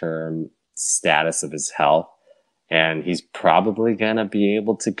long-term status of his health, and he's probably going to be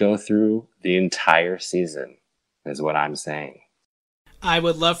able to go through the entire season, is what I'm saying. I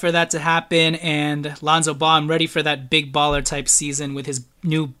would love for that to happen, and Lonzo Ball, I'm ready for that big baller type season with his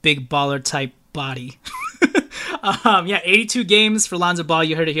new big baller type body. 82 games for Lonzo Ball.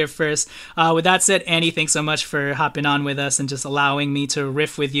 You heard it here first. With that said, Andy, thanks so much for hopping on with us and just allowing me to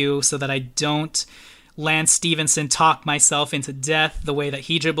riff with you so that I don't Lance Stevenson talk myself into death the way that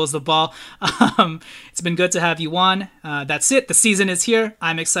he dribbles the ball. It's been good to have you on. That's it. The season is here.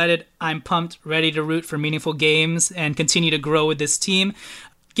 I'm excited. I'm pumped, ready to root for meaningful games and continue to grow with this team.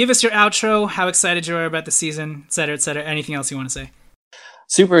 Give us your outro, how excited you are about the season, et cetera, et cetera. Anything else you want to say?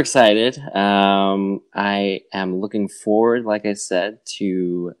 Super excited. I am looking forward, like I said,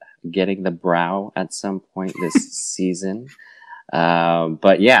 to getting the brow at some point this season.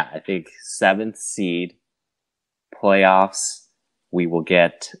 But yeah, I think 7th seed playoffs, we will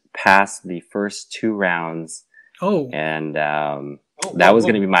get past the first 2 rounds. And that was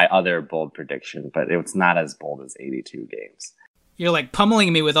going to be my other bold prediction, but it's not as bold as 82 games. You're like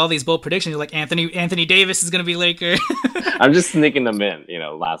pummeling me with all these bold predictions. You're like, Anthony Davis is going to be Laker. I'm just sneaking them in,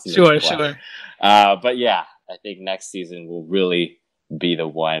 last minute. Sure. But yeah, I think next season will really be the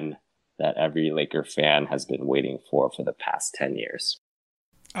one that every Laker fan has been waiting for the past 10 years.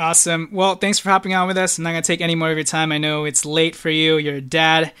 Awesome. Well, thanks for hopping on with us. I'm not going to take any more of your time. I know it's late for you. Your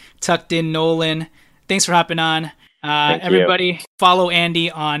dad tucked in Nolan. Thanks for hopping on. Everybody follow Andy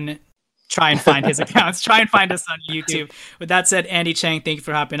on, try and find his accounts. Try and find us on YouTube. With that said, Andy Chang, thank you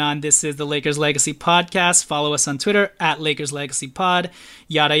for hopping on. This is the Lakers Legacy Podcast. Follow us on Twitter at Lakers Legacy Pod.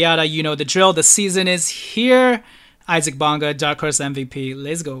 Yada, yada. You know the drill. The season is here. Isaac Bonga, Dark Horse MVP.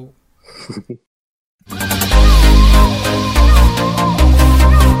 Let's go.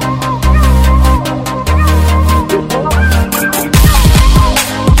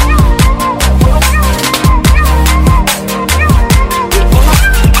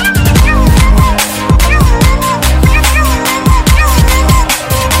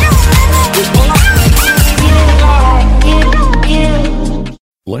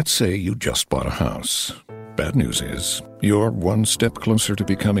 Let's say you just bought a house. Bad news is, you're one step closer to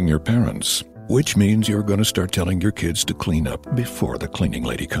becoming your parents, which means you're going to start telling your kids to clean up before the cleaning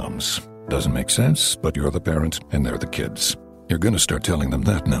lady comes. Doesn't make sense, but you're the parent and they're the kids. You're going to start telling them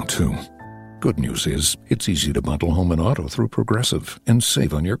that now, too. Good news is, it's easy to bundle home and auto through Progressive and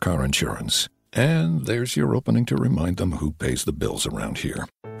save on your car insurance. And there's your opening to remind them who pays the bills around here.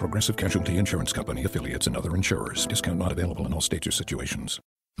 Progressive Casualty Insurance Company, affiliates, and other insurers. Discount not available in all states or situations.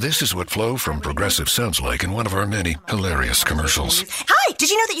 This is what Flo from Progressive sounds like in one of our many hilarious commercials. Hi!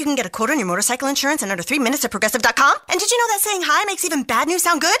 Did you know that you can get a quote on your motorcycle insurance in under 3 minutes at Progressive.com? And did you know that saying hi makes even bad news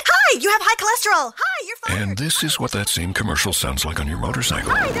sound good? Hi! You have high cholesterol! Hi! You're fired! And this is what that same commercial sounds like on your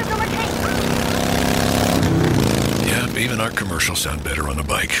motorcycle. Hi! There's no more pain! Yeah, even our commercials sound better on a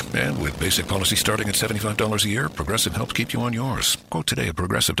bike. And with basic policy starting at $75 a year, Progressive helps keep you on yours. Quote today at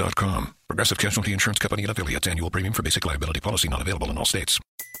Progressive.com. Progressive Casualty Insurance Company and affiliates. Annual premium for basic liability policy not available in all states.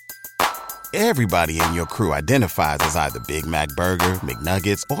 Everybody in your crew identifies as either Big Mac Burger,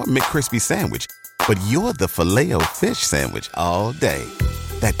 McNuggets, or McCrispy Sandwich. But you're the Filet-O-Fish Sandwich all day.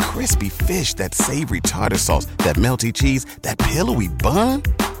 That crispy fish, that savory tartar sauce, that melty cheese, that pillowy bun.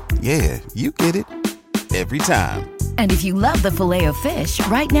 Yeah, you get it. Every time. And if you love the Filet-O-Fish,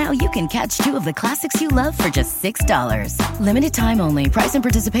 right now you can catch two of the classics you love for just $6. Limited time only. Price and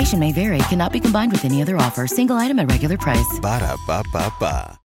participation may vary. Cannot be combined with any other offer. Single item at regular price. Ba-da-ba-ba-ba.